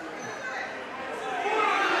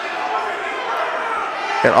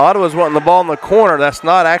 And Ottawa's wanting the ball in the corner. That's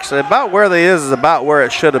not actually about where they is about where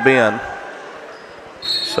it should have been.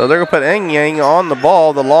 So they're going to put Eng Yang on the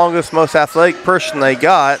ball, the longest, most athletic person they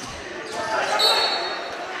got.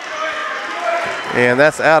 And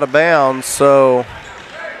that's out of bounds. So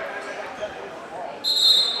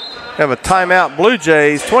we have a timeout, Blue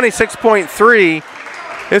Jays, 26.3.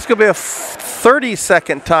 It's going to be a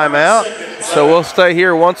 30-second timeout. So we'll stay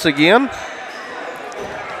here once again.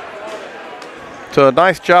 So a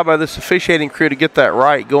nice job by this officiating crew to get that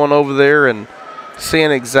right, going over there and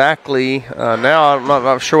seeing exactly. Now I'm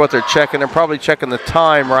not sure what they're checking. They're probably checking the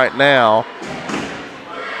time right now.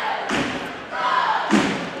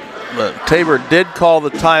 But Tabor did call the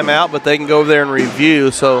timeout, but they can go over there and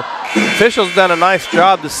review. So officials done a nice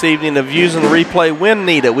job this evening of using the replay when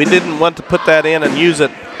needed. We didn't want to put that in and use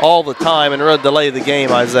it all the time and really delay the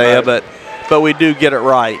game, Isaiah, but we do get it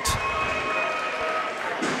right.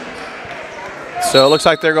 So it looks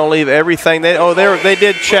like they're going to leave everything. They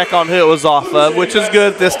did check on who it was off of, which is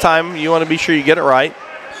good this time. You want to be sure you get it right.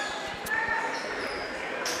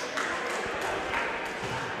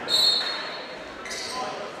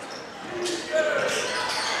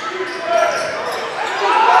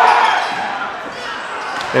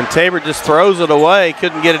 And Tabor just throws it away,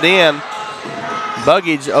 couldn't get it in.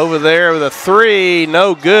 Buggage over there with a three,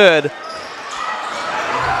 no good.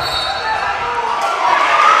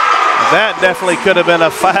 That definitely could have been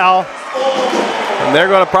a foul. And they're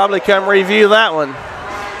going to probably come review that one.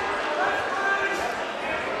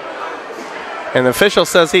 And the official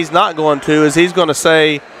says he's not going to, he's going to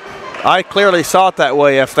say, I clearly saw it that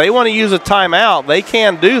way. If they want to use a timeout, they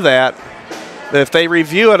can do that. But if they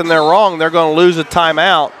review it and they're wrong, they're going to lose a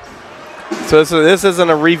timeout. So this isn't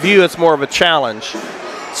a review, it's more of a challenge.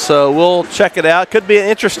 So we'll check it out. Could be an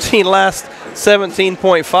interesting last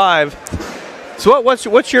 17.5. So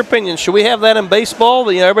what's your opinion? Should we have that in baseball?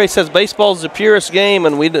 You know, everybody says baseball is the purest game,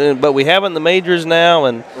 but we have it in the majors now.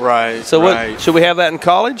 And right. So right. Should we have that in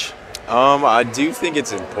college? I do think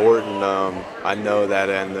it's important. I know that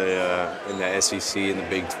in the SEC and the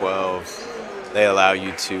Big 12, they allow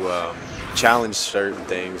you to challenge certain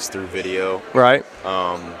things through video. Right.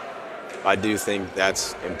 I do think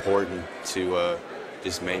that's important to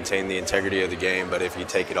just maintain the integrity of the game. But if you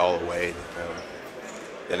take it all away,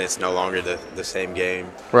 then it's no longer the same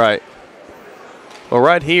game. Right. Well,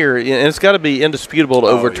 right here, and it's got to be indisputable to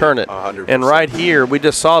overturn it. 100%. And right here, we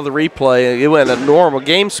just saw the replay. It went at normal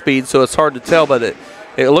game speed, so it's hard to tell. But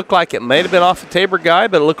it looked like it may have been off the Tabor guy,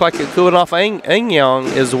 but it looked like it could have been off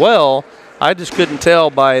Angyang as well. I just couldn't tell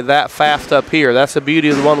by that faft up here. That's the beauty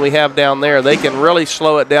of the one we have down there. They can really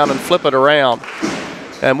slow it down and flip it around.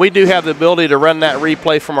 And we do have the ability to run that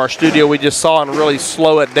replay from our studio we just saw and really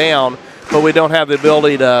slow it down, but we don't have the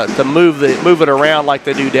ability to move it around like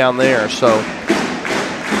they do down there. So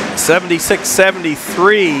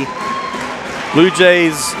 76-73, Blue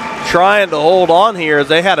Jays trying to hold on here.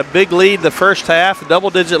 They had a big lead the first half, a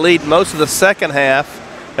double-digit lead most of the second half,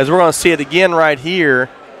 as we're going to see it again right here.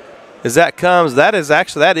 As that comes, that is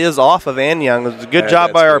off of Anyang. It was a good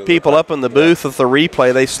job by our people up in the booth with the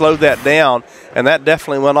replay. They slowed that down, and that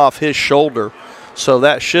definitely went off his shoulder. So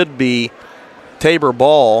that should be Tabor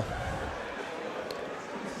ball.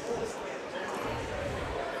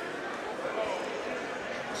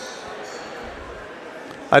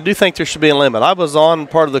 I do think there should be a limit. I was on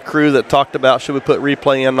part of the crew that talked about should we put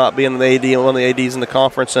replay in, not being the AD and one of the ADs in the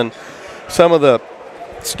conference, and some of the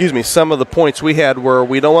points we had were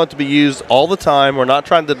we don't want it to be used all the time. We're not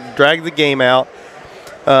trying to drag the game out,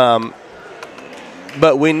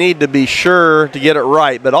 but we need to be sure to get it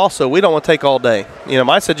right. But also, we don't want to take all day. You know,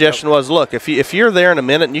 my suggestion was, look, if you're there in a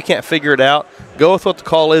minute and you can't figure it out, go with what the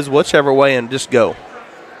call is, whichever way, and just go.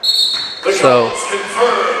 So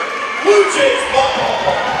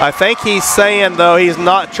I think he's saying, though, he's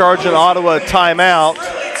not charging Ottawa a timeout.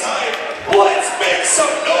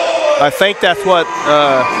 I think that's what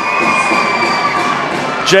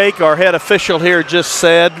Jake, our head official here, just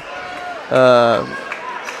said. I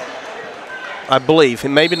believe.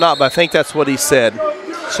 Maybe not, but I think that's what he said.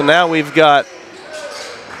 So now we've got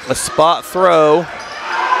a spot throw.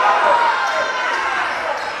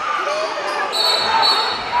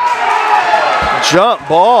 Jump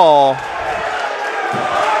ball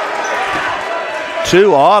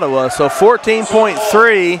to Ottawa. So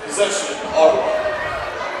 14.3.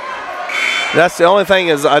 That's the only thing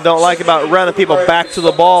is I don't like about running people back to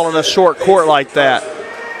the ball in a short court like that,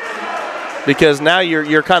 because now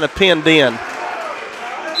you're kind of pinned in.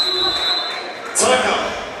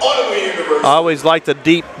 I always like the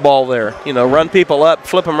deep ball there. You know, run people up,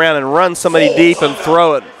 flip them around, and run somebody deep and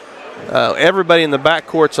throw it. Everybody in the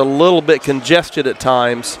backcourt's a little bit congested at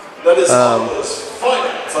times. But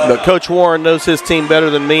Coach Warren knows his team better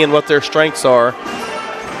than me and what their strengths are.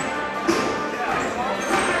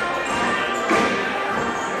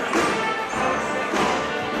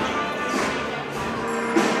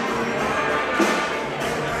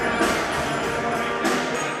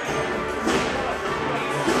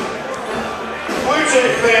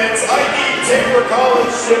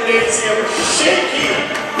 Gymnasium shaky.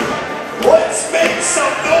 Let's make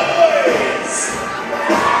some noise.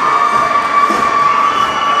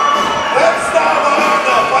 That's not loud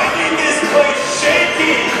enough. I need this place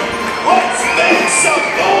shaky. Let's make some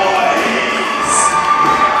noise.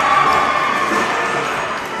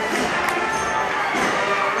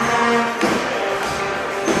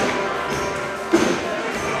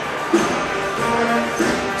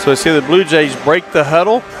 So I see the Blue Jays break the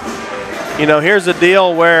huddle. You know, here's the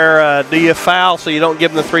deal where do you foul so you don't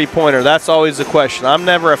give them the three-pointer? That's always the question. I'm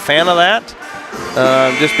never a fan of that,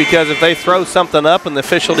 just because if they throw something up and the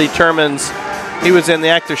official determines he was in the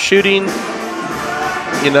act of shooting,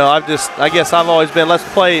 you know, I guess I've always been, let's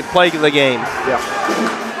play the game. Yeah.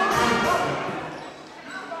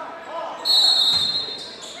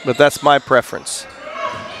 But that's my preference.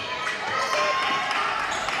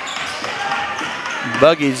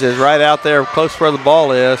 Buggies is right out there close where the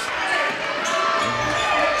ball is.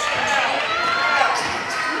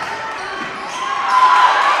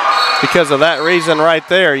 because of that reason right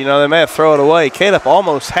there. You know, they may have thrown it away. Caleb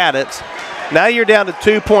almost had it. Now you're down to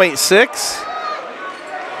 2.6.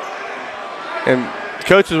 And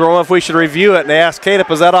coaches were wondering if we should review it, and they asked Caleb,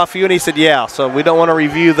 was that off you? And he said, yeah, so we don't want to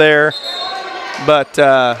review there. But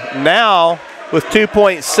now with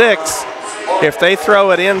 2.6, if they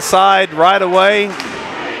throw it inside right away,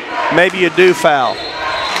 maybe you do foul.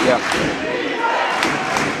 Yeah.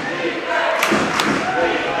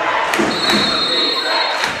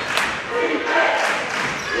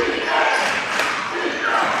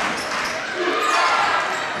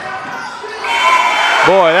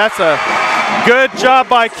 Boy, that's a good job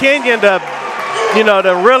by Kenyon to, you know,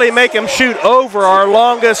 to really make him shoot over our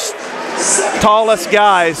longest, tallest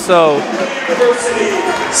guys. So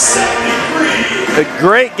a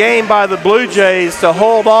great game by the Blue Jays to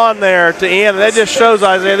hold on there to end. That just shows,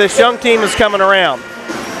 Isaiah, this young team is coming around.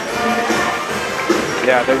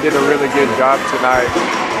 Yeah, they did a really good job tonight.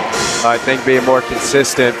 I think being more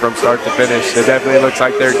consistent from start to finish. It definitely looks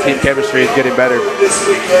like their team chemistry is getting better.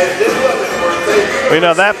 You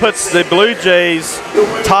know, that puts the Blue Jays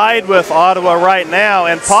tied with Ottawa right now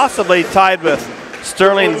and possibly tied with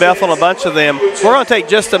Sterling, Bethel, and a bunch of them. We're going to take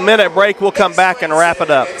just a minute break. We'll come back and wrap it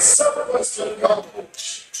up.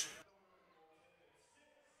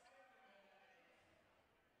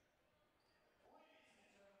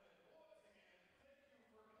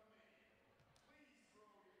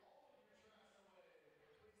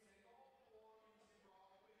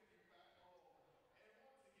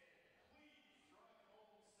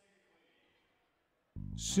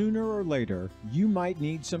 Sooner or later, you might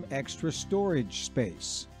need some extra storage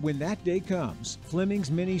space. When that day comes, Fleming's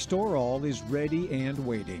Mini Store All is ready and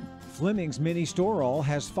waiting. Fleming's Mini Store All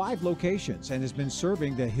has 5 locations and has been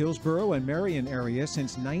serving the Hillsboro and Marion area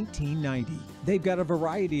since 1990. They've got a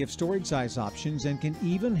variety of storage size options and can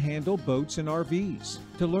even handle boats and RVs.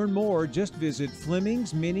 To learn more, just visit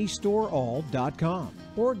FlemingsMiniStoreAll.com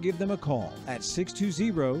or give them a call at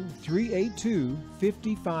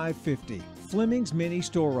 620-382-5550. Fleming's Mini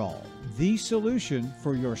Store All, the solution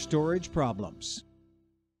for your storage problems.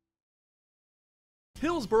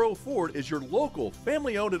 Hillsboro Ford is your local,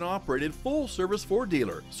 family-owned and operated full-service Ford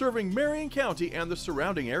dealer, serving Marion County and the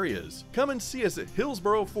surrounding areas. Come and see us at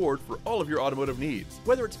Hillsboro Ford for all of your automotive needs.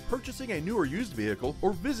 Whether it's purchasing a new or used vehicle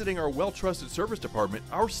or visiting our well-trusted service department,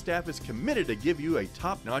 our staff is committed to give you a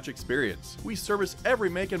top-notch experience. We service every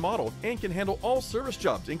make and model and can handle all service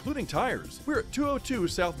jobs, including tires. We're at 202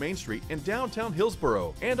 South Main Street in downtown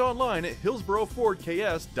Hillsboro and online at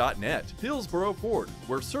hillsborofordks.net. Hillsboro Ford,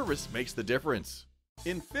 where service makes the difference.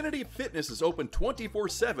 Infinity Fitness is open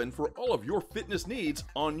 24/7 for all of your fitness needs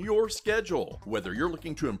on your schedule. Whether you're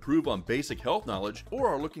looking to improve on basic health knowledge or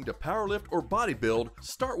are looking to powerlift or bodybuild,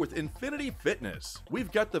 start with Infinity Fitness.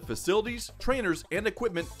 We've got the facilities, trainers, and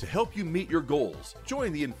equipment to help you meet your goals.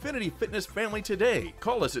 Join the Infinity Fitness family today.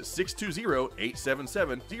 Call us at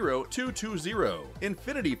 620-877-0220.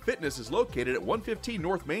 Infinity Fitness is located at 115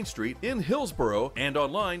 North Main Street in Hillsboro and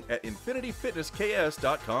online at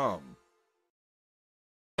infinityfitnessks.com.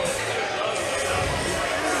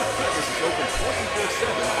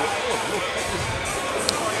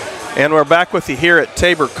 And we're back with you here at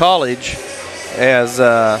Tabor College as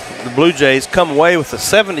the Blue Jays come away with a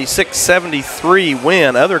 76-73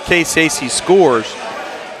 win. Other KCAC scores,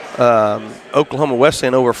 Oklahoma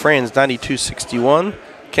Wesleyan over Franz 92-61.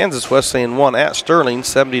 Kansas Wesleyan won at Sterling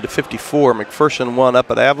 70-54. McPherson won up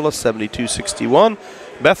at Avila 72-61.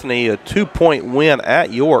 Bethany a 2-point win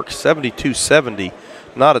at York 72-70.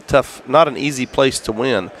 Not an easy place to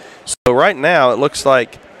win. So right now it looks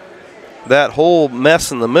like that whole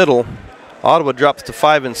mess in the middle, Ottawa drops to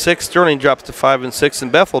 5-6, Sterling drops to 5-6,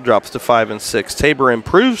 and Bethel drops to 5-6. Tabor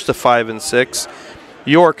improves to 5-6,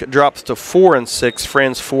 York drops to 4-6,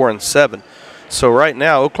 Friends 4-7. So right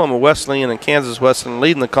now, Oklahoma Wesleyan and Kansas Wesleyan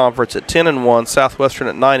leading the conference at 10-1, Southwestern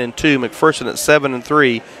at 9-2, McPherson at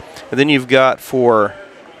 7-3, and then you've got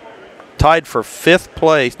tied for 5th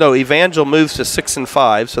place. No, Evangel moves to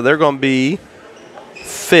 6-5, so they're going to be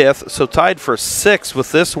 5th. So tied for 6th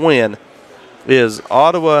with this win is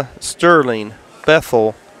Ottawa, Sterling,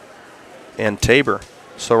 Bethel, and Tabor.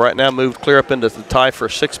 So right now moved clear up into the tie for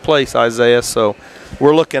 6th place, Isaiah. So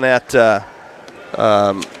we're looking at,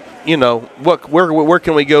 you know, where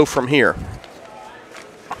can we go from here?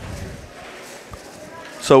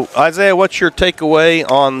 So Isaiah, what's your takeaway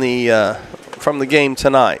on the from the game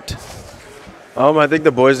tonight? I think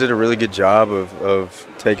the boys did a really good job of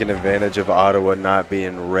taking advantage of Ottawa not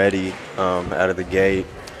being ready out of the gate.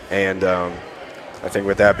 And I think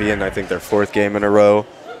with that being, I think their 4th game in a row,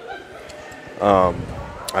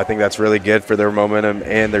 I think that's really good for their momentum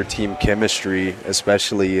and their team chemistry,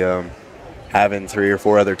 especially having 3 or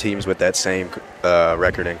 4 other teams with that same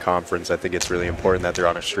record in conference. I think it's really important that they're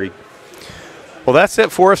on a streak. Well, that's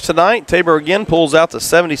it for us tonight. Tabor again pulls out the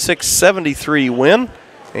 76-73 win.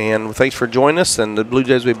 And thanks for joining us. And the Blue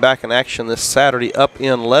Jays will be back in action this Saturday up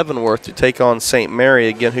in Leavenworth to take on St. Mary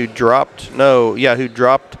again, who dropped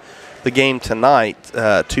the game tonight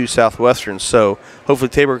to Southwestern. So hopefully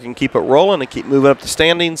Tabor can keep it rolling and keep moving up the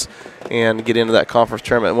standings and get into that conference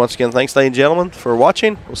tournament. And once again, thanks, ladies and gentlemen, for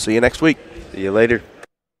watching. We'll see you next week. See you later.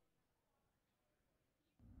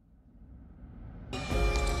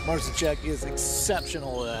 Marcinchuk is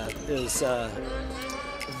exceptional at his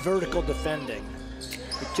vertical defending.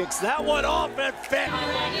 He kicks that one off and fit.